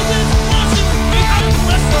 Jesus watches me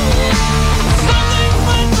wrestle, something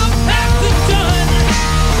when the past is done.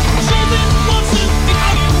 Jesus watches me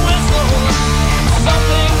wrestle,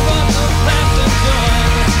 something when the past is done.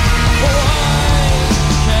 Why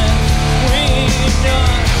can't we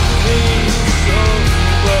not be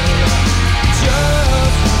sober?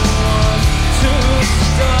 Just want to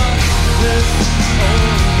start this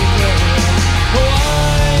over.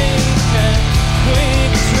 Why can't we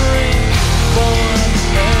drink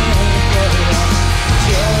forever?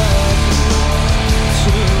 Just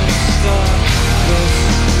want to start this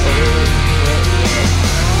over.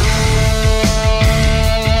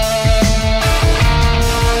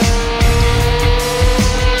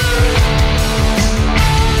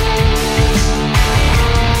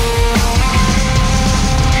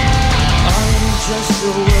 Just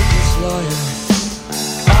a worthless liar.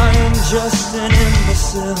 I am just an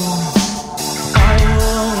imbecile. I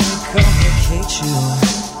will only complicate you.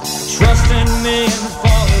 Trust in me and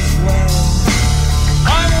fall as well.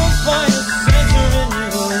 I will find a center in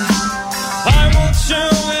you. I will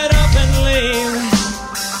chew it up and leave.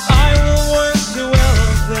 I will work to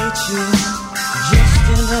elevate you, just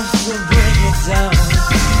enough to bring it down.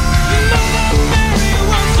 Mother Mary,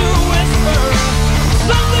 won't you whisper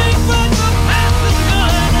something but the past is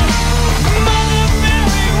done? Mother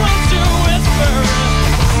Mary, won't you whisper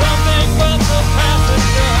something but the past is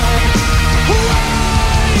done? Why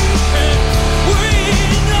can't we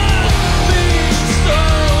not be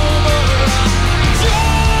sober? Just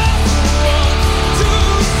want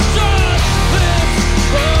to start this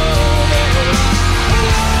over.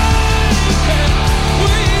 Why can't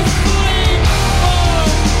we sleep forever?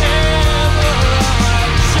 I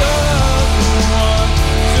just want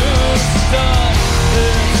to start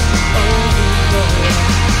this over.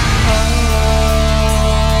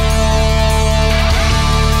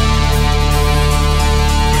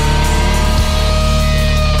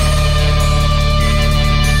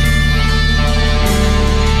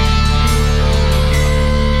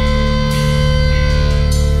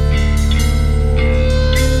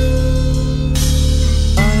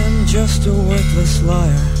 I am just a worthless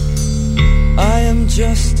liar. I am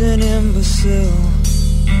just an imbecile.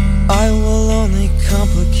 I will only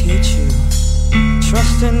complicate you.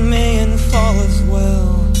 Trust in me and fall as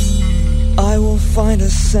well. I will find a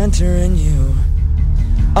center in you.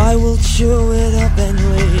 I will chew it up and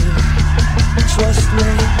leave. Trust me,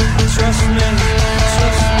 trust me, trust me,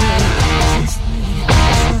 trust me,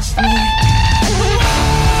 trust me. Why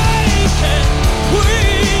can't we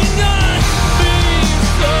not be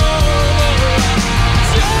sober?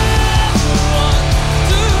 Just want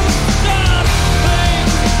to start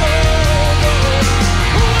things over.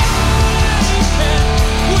 Why can't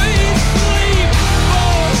we sleep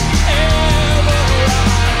forever?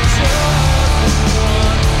 I just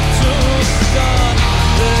want to start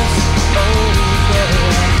this over.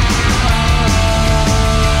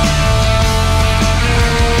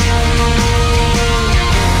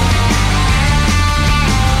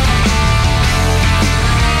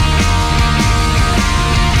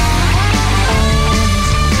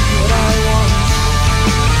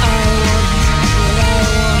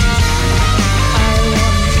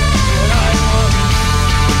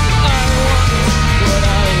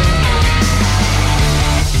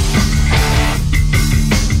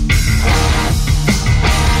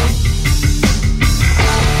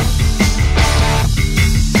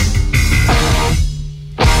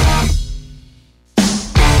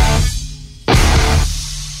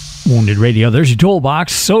 Wounded Radio, there's your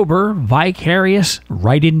toolbox. Sober, vicarious,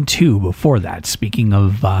 right in two. Before that, speaking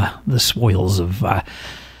of the spoils of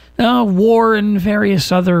war and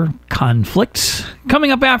various other conflicts.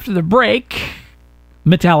 Coming up after the break,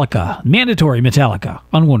 Metallica, mandatory Metallica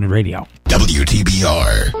on Wounded Radio.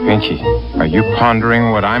 WTBR. Pinky, are you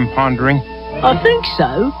pondering what I'm pondering? I think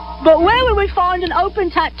so. But where would we find an open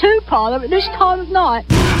tattoo parlor at this time of night?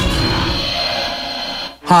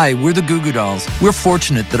 Hi, we're the Goo Goo Dolls. We're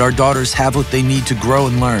fortunate that our daughters have what they need to grow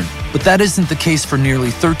and learn. But that isn't the case for nearly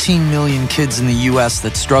 13 million kids in the U.S.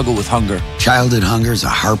 that struggle with hunger. Childhood hunger is a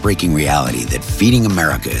heartbreaking reality that Feeding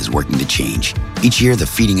America is working to change. Each year, the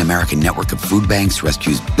Feeding America network of food banks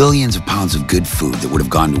rescues billions of pounds of good food that would have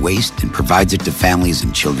gone to waste and provides it to families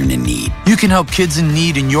and children in need. You can help kids in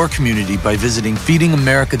need in your community by visiting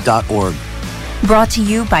feedingamerica.org. Brought to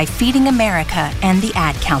you by Feeding America and the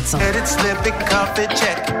Ad Council.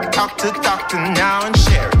 Talk to doctor now and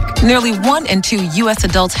share it. Nearly 1 in 2 U.S.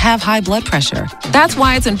 adults have high blood pressure. That's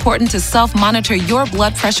why it's important to self-monitor your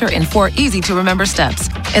blood pressure in 4 easy-to-remember steps.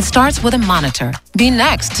 It starts with a monitor. Be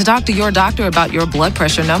next to talk to your doctor about your blood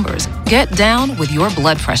pressure numbers. Get down with your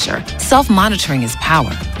blood pressure. Self-monitoring is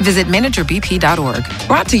power. Visit managerbp.org.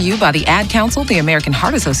 Brought to you by the Ad Council, the American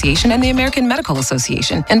Heart Association, and the American Medical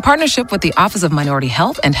Association, in partnership with the Office of Minority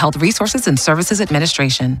Health and Health Resources and Services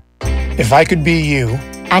Administration. If I could be you.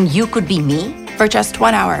 And you could be me? For just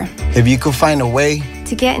 1 hour. If you could find a way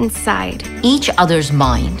to get inside each other's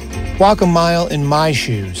mind. Walk a mile in my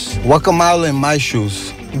shoes. Walk a mile in my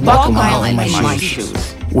shoes. Walk a mile in my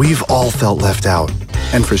shoes. We've all felt left out.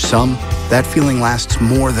 And for some, that feeling lasts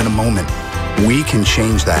more than a moment. We can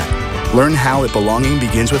change that. Learn how at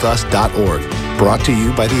belongingbeginswithus.org. Brought to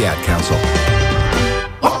you by the Ad Council.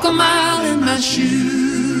 Walk a mile in my shoes.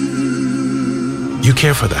 You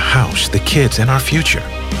care for the house, the kids, and our future.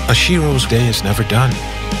 A Shiro's day is never done.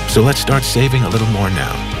 So let's start saving a little more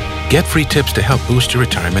now. Get free tips to help boost your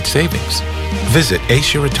retirement savings. Visit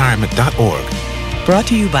aceyourretirement.org. Brought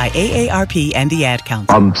to you by AARP and the Ad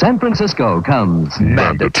Council. From San Francisco comes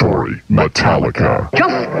Mandatory Metallica.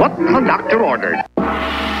 just what the doctor ordered.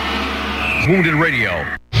 Wounded Radio.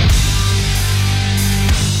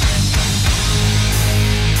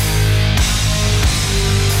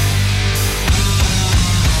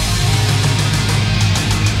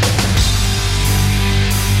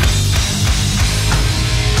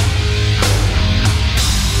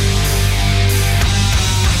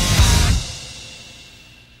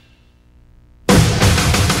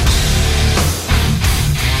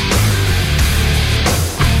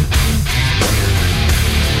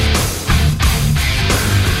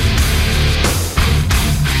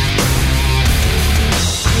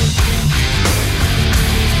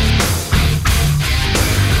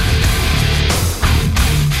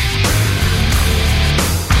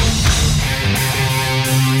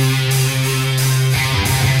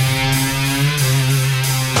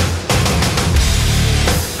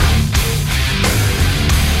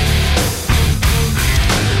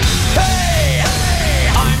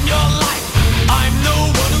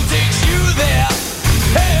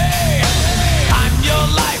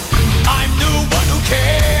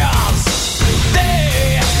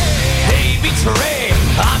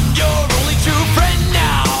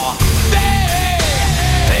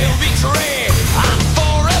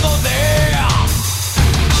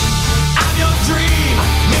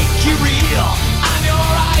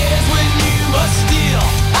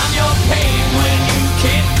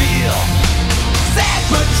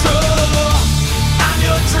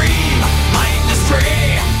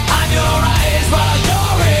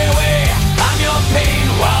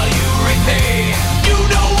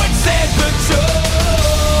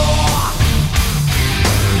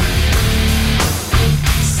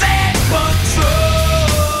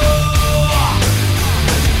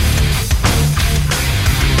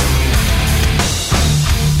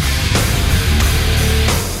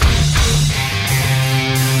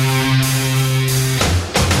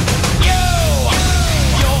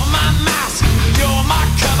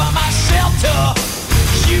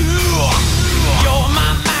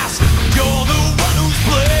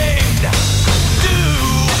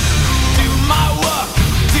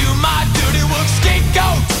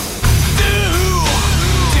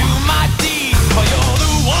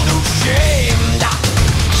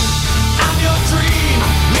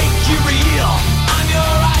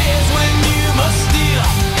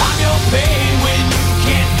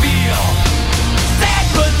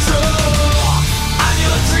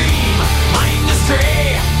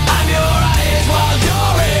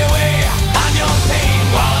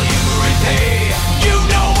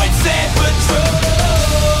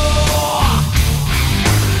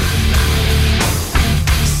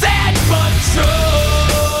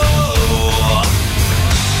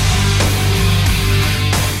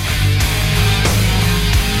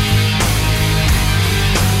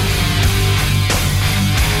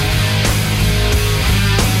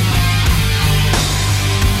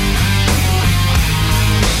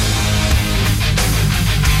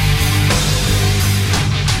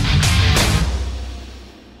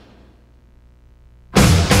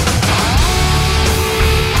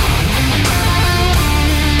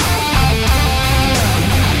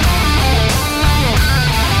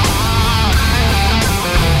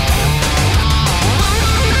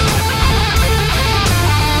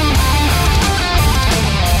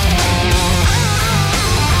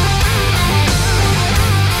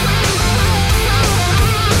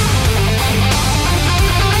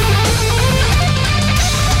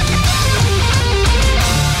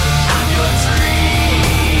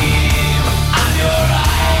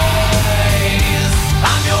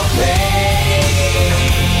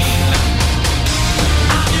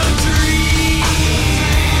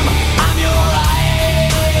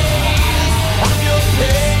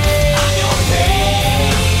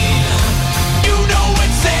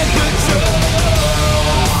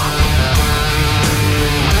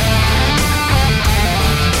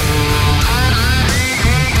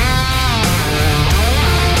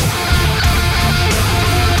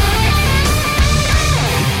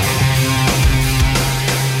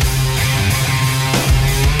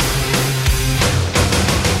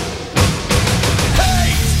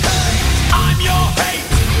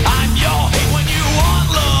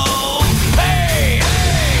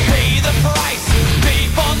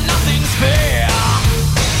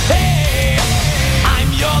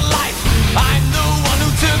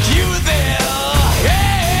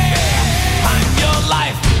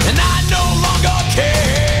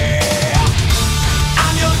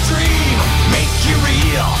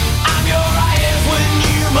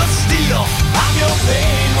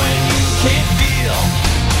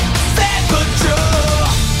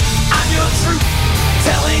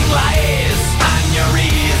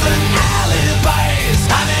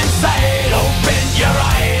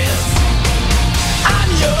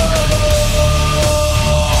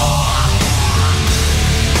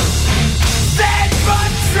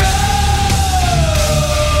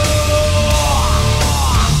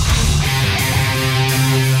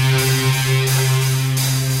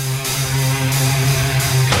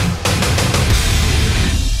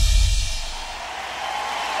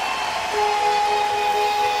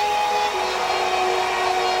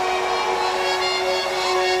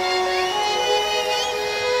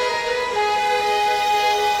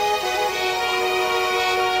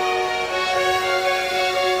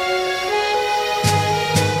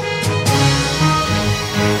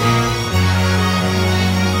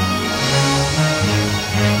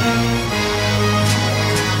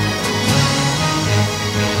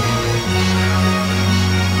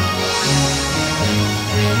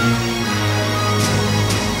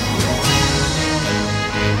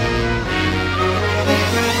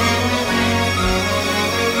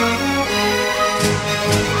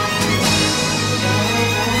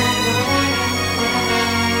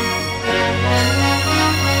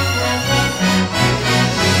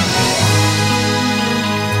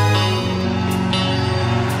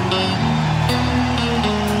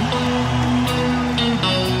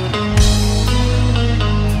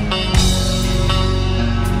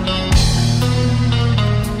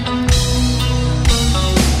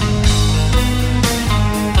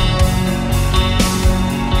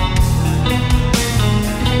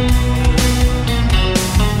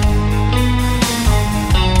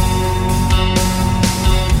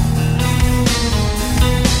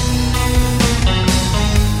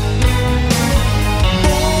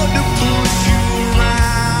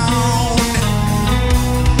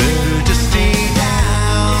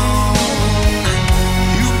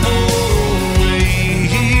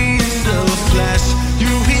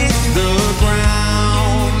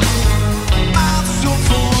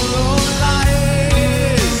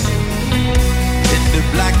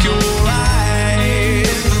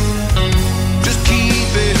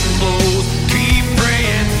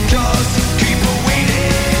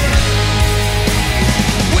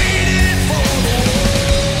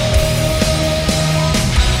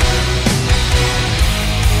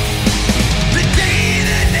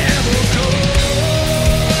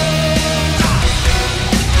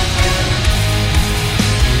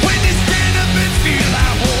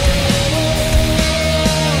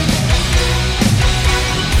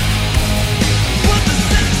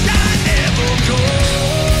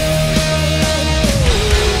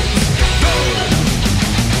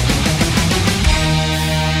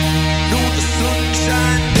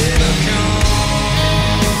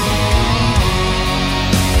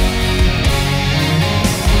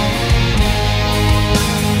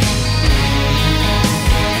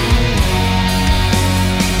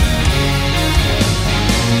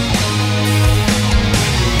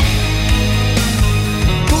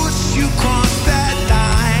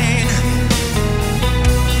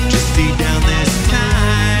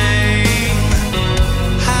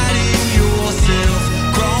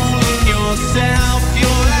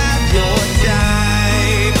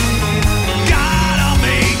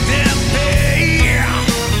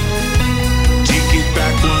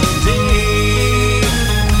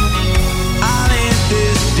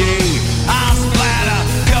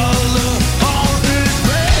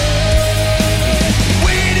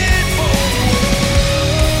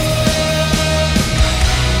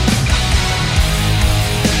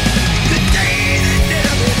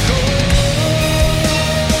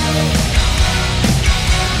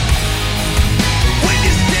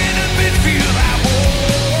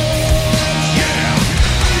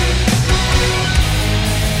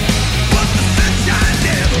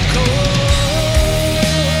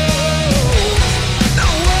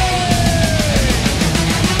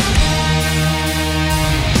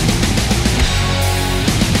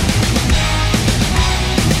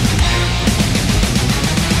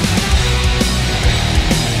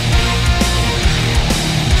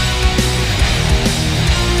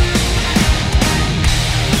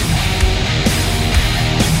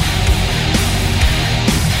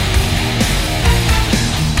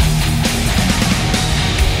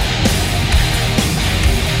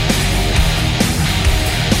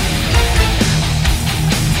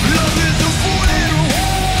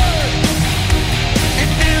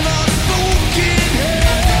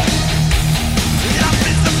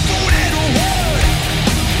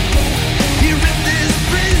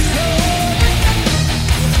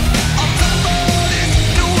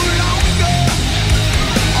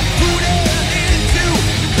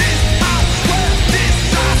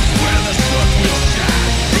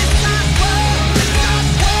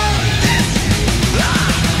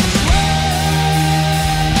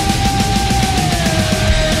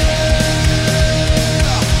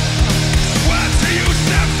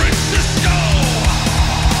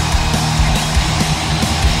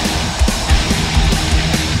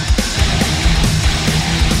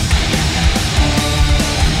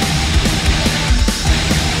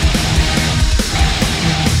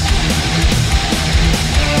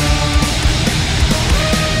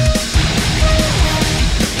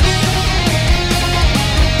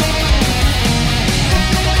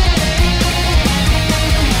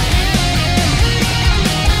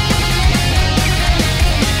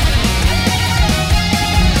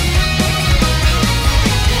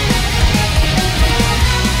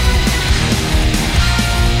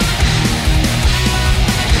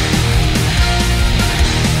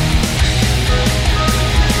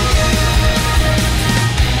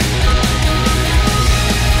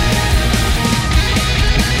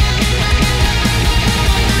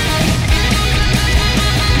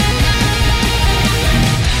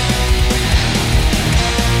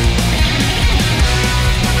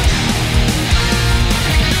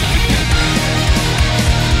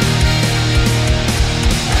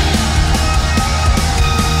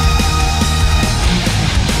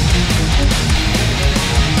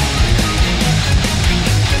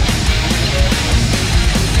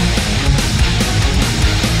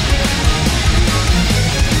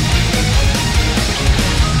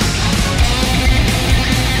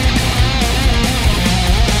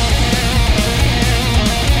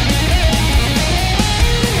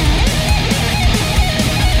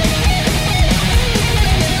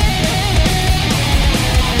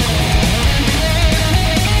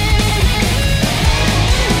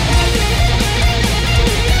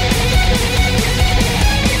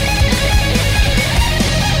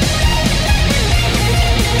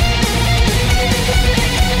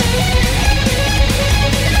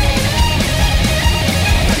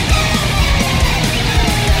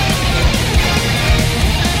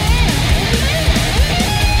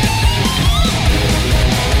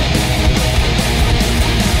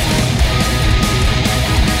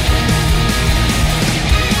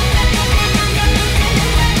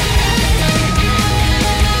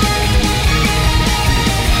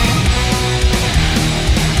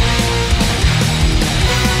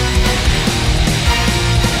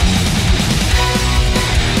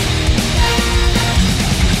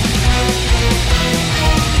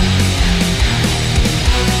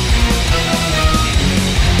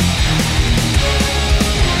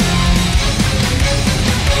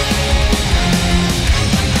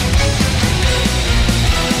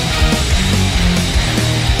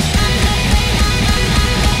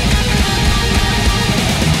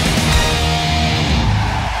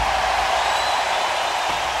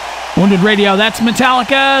 Wounded Radio, that's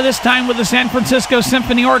Metallica, this time with the San Francisco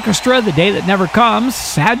Symphony Orchestra, The Day That Never Comes,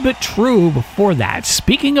 Sad But True before that.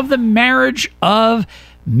 Speaking of the marriage of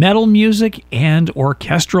metal music and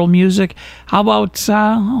orchestral music, how about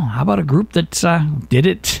a group that did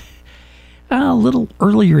it a little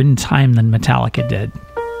earlier in time than Metallica did?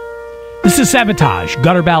 This is Sabotage,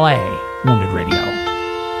 Gutter Ballet, Wounded Radio.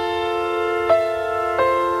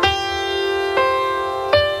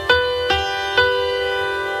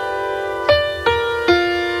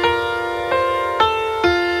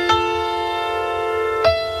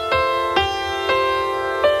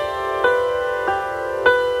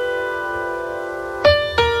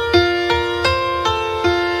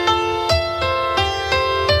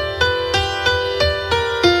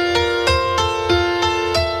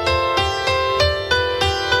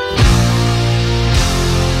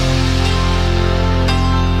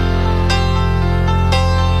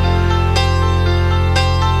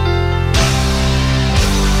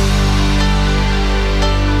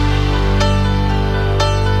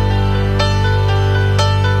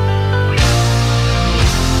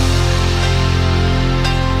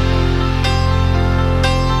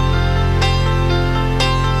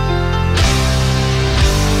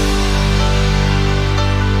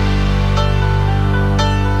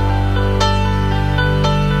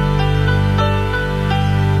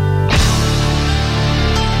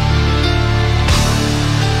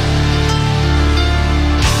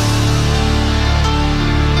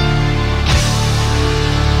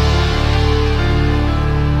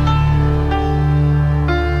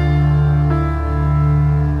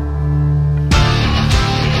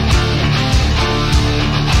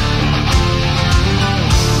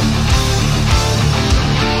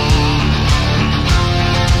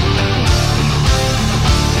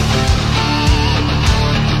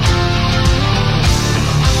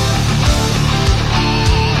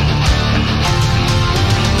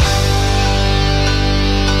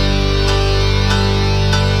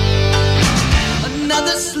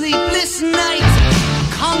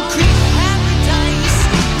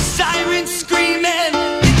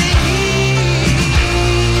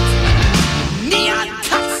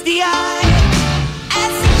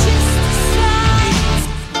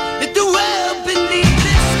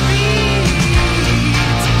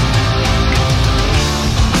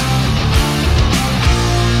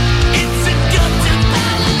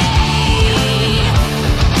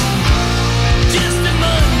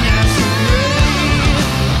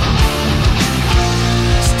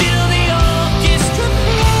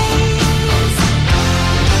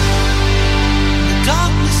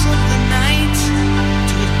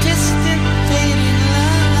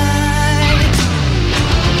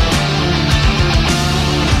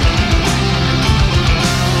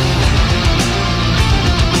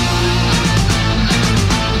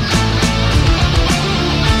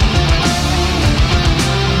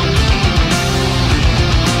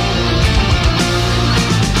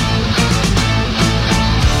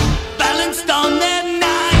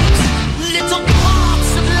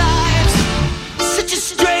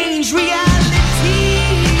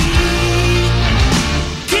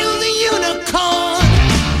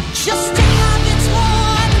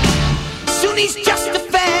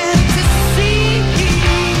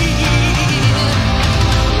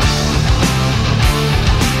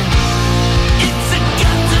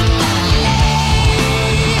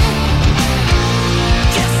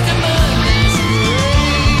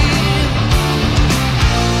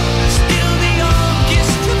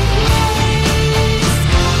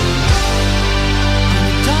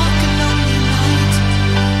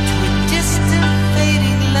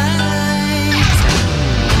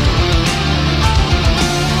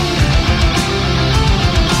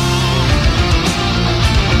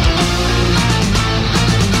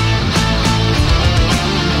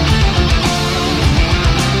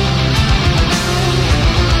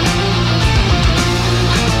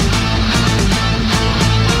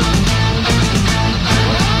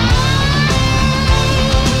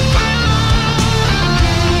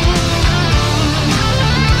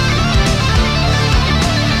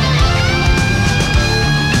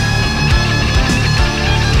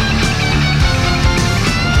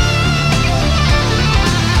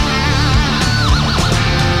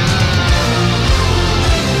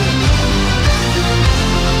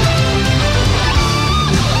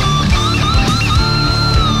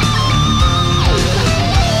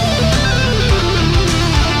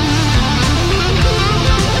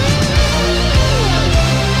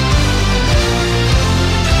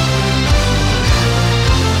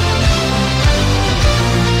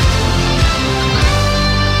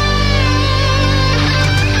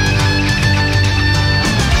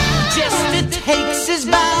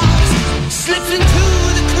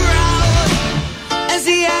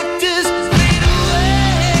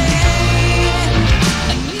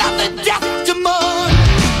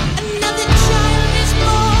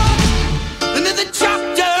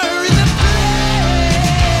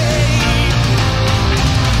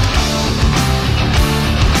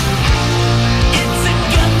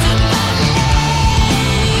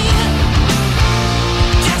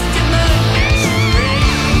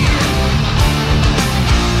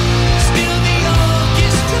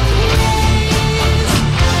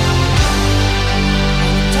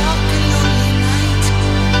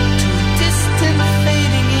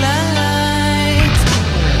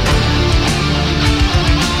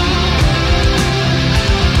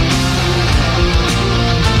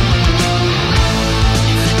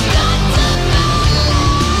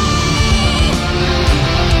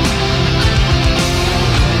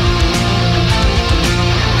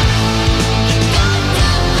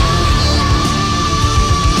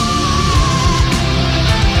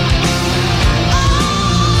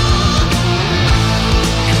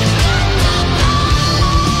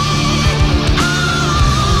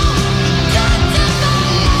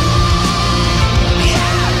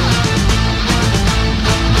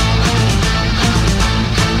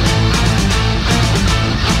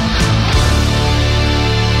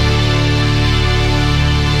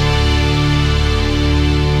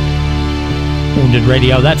 Wounded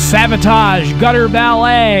Radio. That's Sabotage, Gutter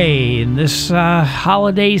Ballet. In this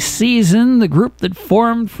holiday season, the group that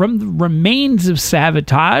formed from the remains of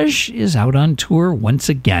Sabotage is out on tour once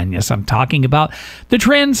again. Yes, I'm talking about the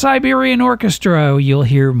Trans-Siberian Orchestra. You'll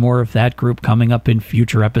hear more of that group coming up in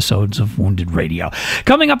future episodes of Wounded Radio.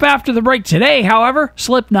 Coming up after the break today, however,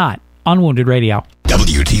 Slipknot on Wounded Radio.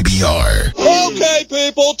 WTBR. Okay,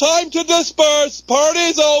 people, time to disperse.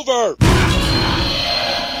 Party's over.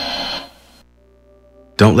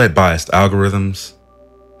 Don't let biased algorithms,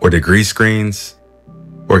 or degree screens,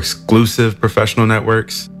 or exclusive professional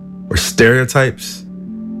networks, or stereotypes.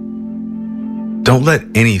 Don't let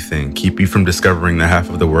anything keep you from discovering the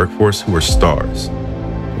half of the workforce who are stars.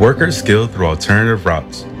 Workers skilled through alternative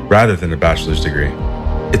routes rather than a bachelor's degree.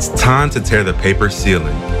 It's time to tear the paper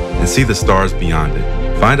ceiling and see the stars beyond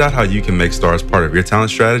it. Find out how you can make stars part of your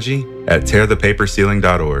talent strategy at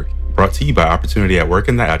tearthepaperceiling.org. Brought to you by Opportunity at Work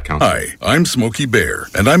and the Ad Council. Hi, I'm Smokey Bear,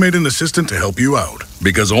 and I made an assistant to help you out,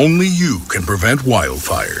 because only you can prevent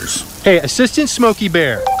wildfires. Hey, Assistant Smokey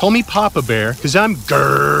Bear. Call me Papa Bear, because I'm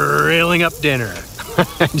grilling up dinner.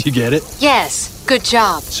 Do you get it? Yes, good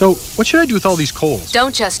job. So, what should I do with all these coals?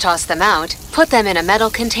 Don't just toss them out. Put them in a metal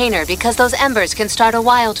container, because those embers can start a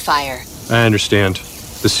wildfire. I understand.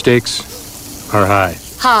 The stakes are high.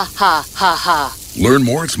 Ha, ha, ha, ha. Learn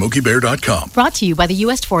more at SmokeyBear.com. Brought to you by the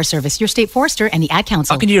U.S. Forest Service, your state forester, and the Ad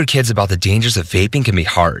Council. Talking to your kids about the dangers of vaping can be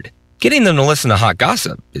hard. Getting them to listen to hot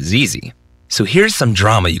gossip is easy. So here's some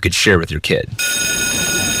drama you could share with your kid.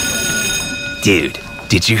 Dude,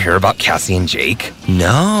 did you hear about Cassie and Jake?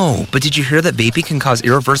 No, but did you hear that vaping can cause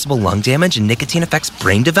irreversible lung damage and nicotine affects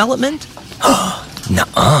brain development?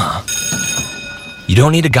 Nuh-uh. You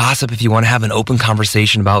don't need to gossip if you want to have an open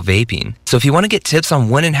conversation about vaping. So if you want to get tips on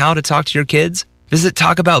when and how to talk to your kids, visit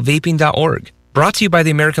talkaboutvaping.org. Brought to you by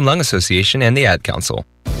the American Lung Association and the Ad Council.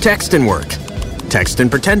 Text and work. Text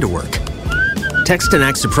and pretend to work. Text and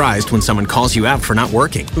act surprised when someone calls you out for not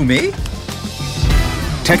working. Who, me?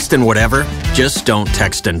 Text and whatever, just don't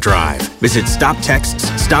text and drive. Visit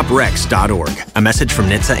StopTextsStopWrecks.org. A message from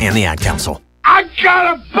NHTSA and the Ad Council. I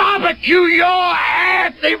gotta barbecue your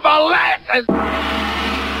assy molasses!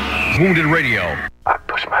 Wounded Radio. I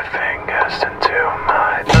push my fingers into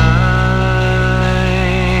my veins.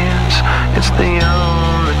 It's the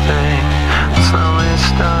only thing that slowly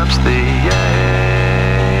stops the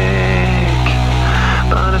ache.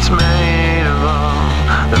 But it's made of all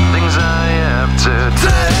the things I have to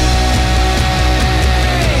take.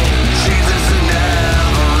 Jesus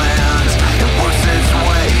never ends. It works its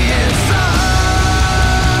way inside.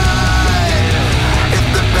 If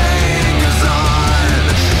the pain goes on.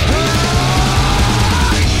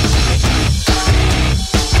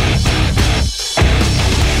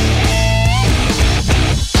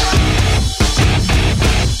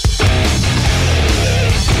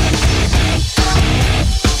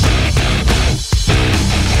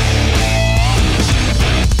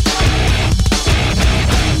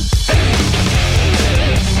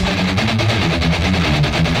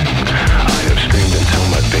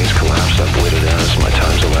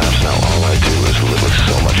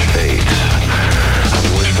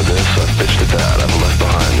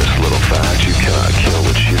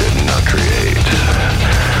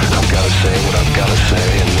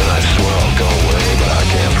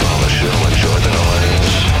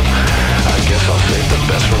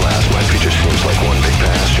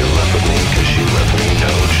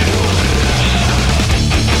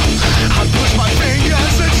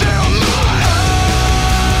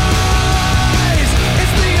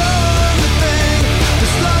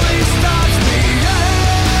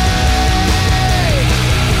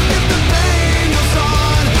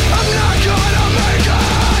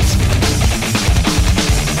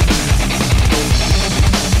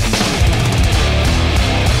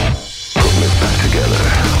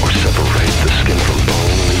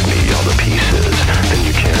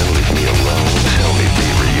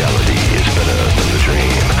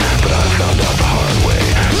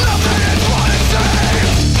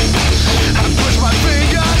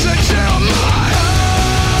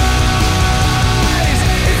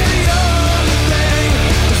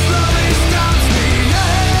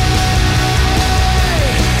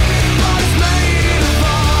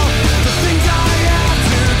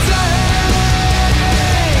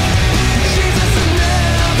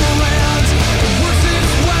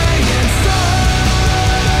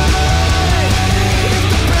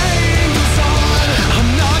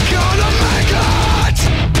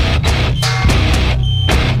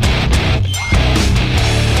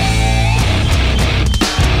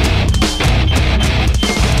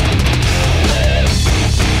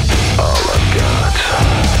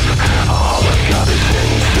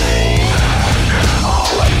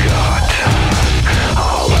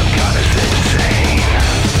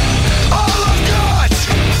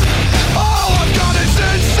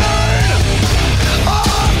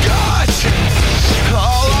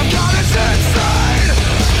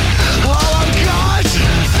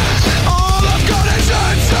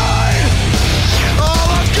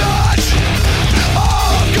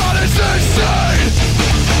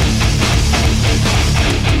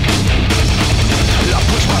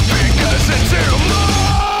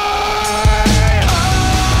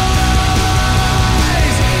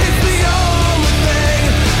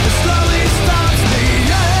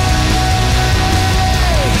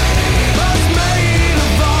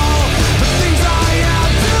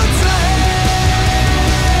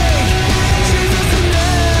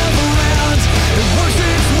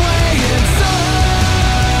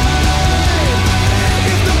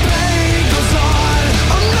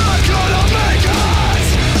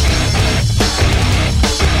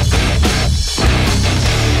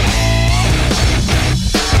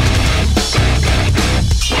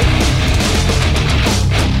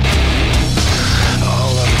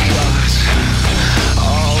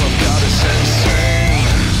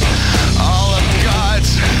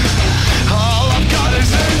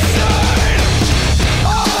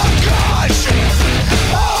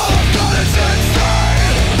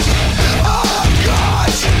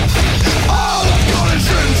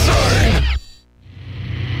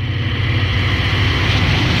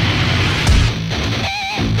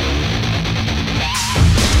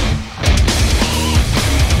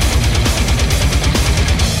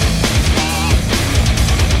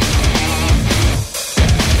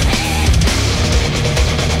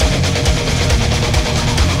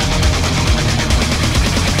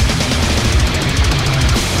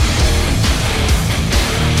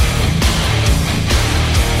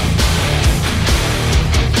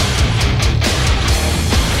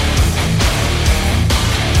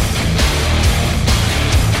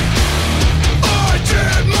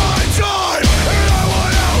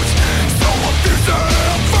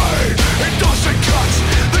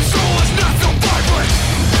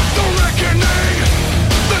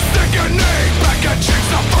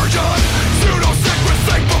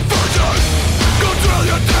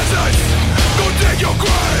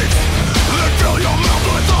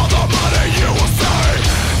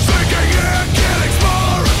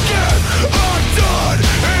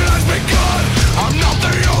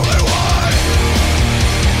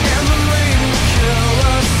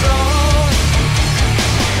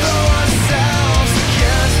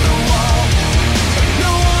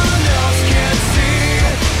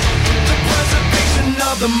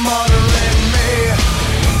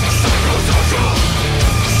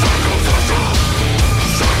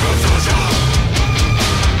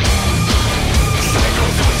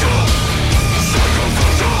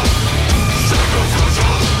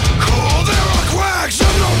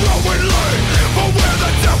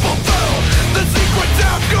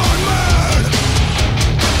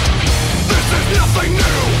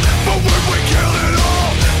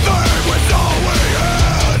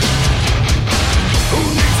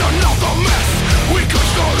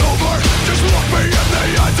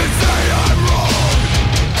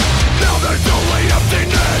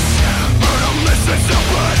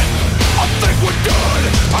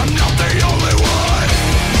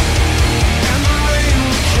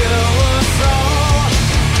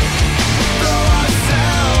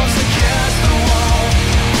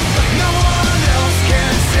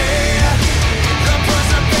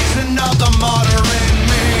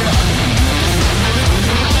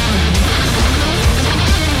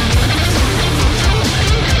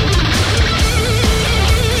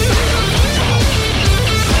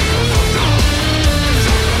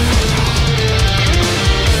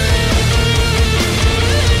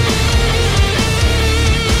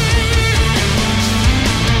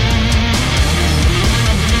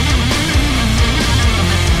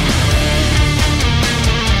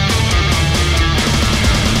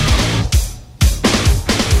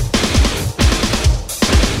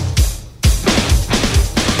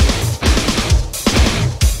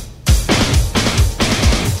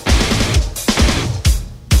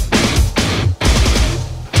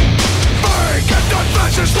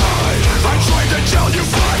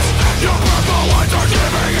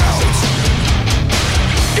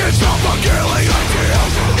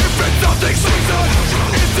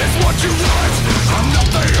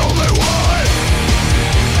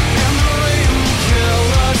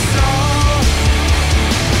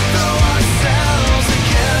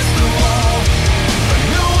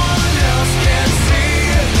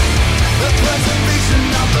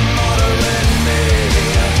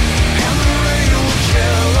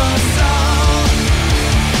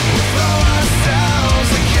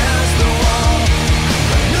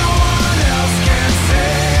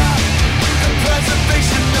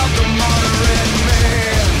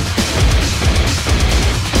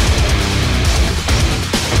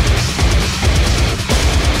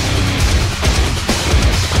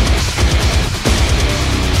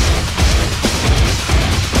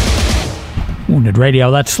 Wounded Radio.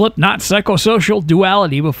 That's Slipknot, Psychosocial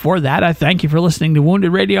Duality. Before that, I thank you for listening to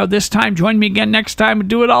Wounded Radio this time. Join me again next time and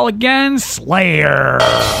do it all again. Slayer.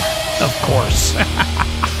 Of course.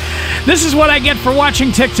 This is what I get for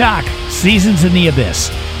watching TikTok. Seasons in the Abyss.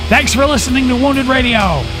 Thanks for listening to Wounded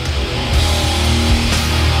Radio.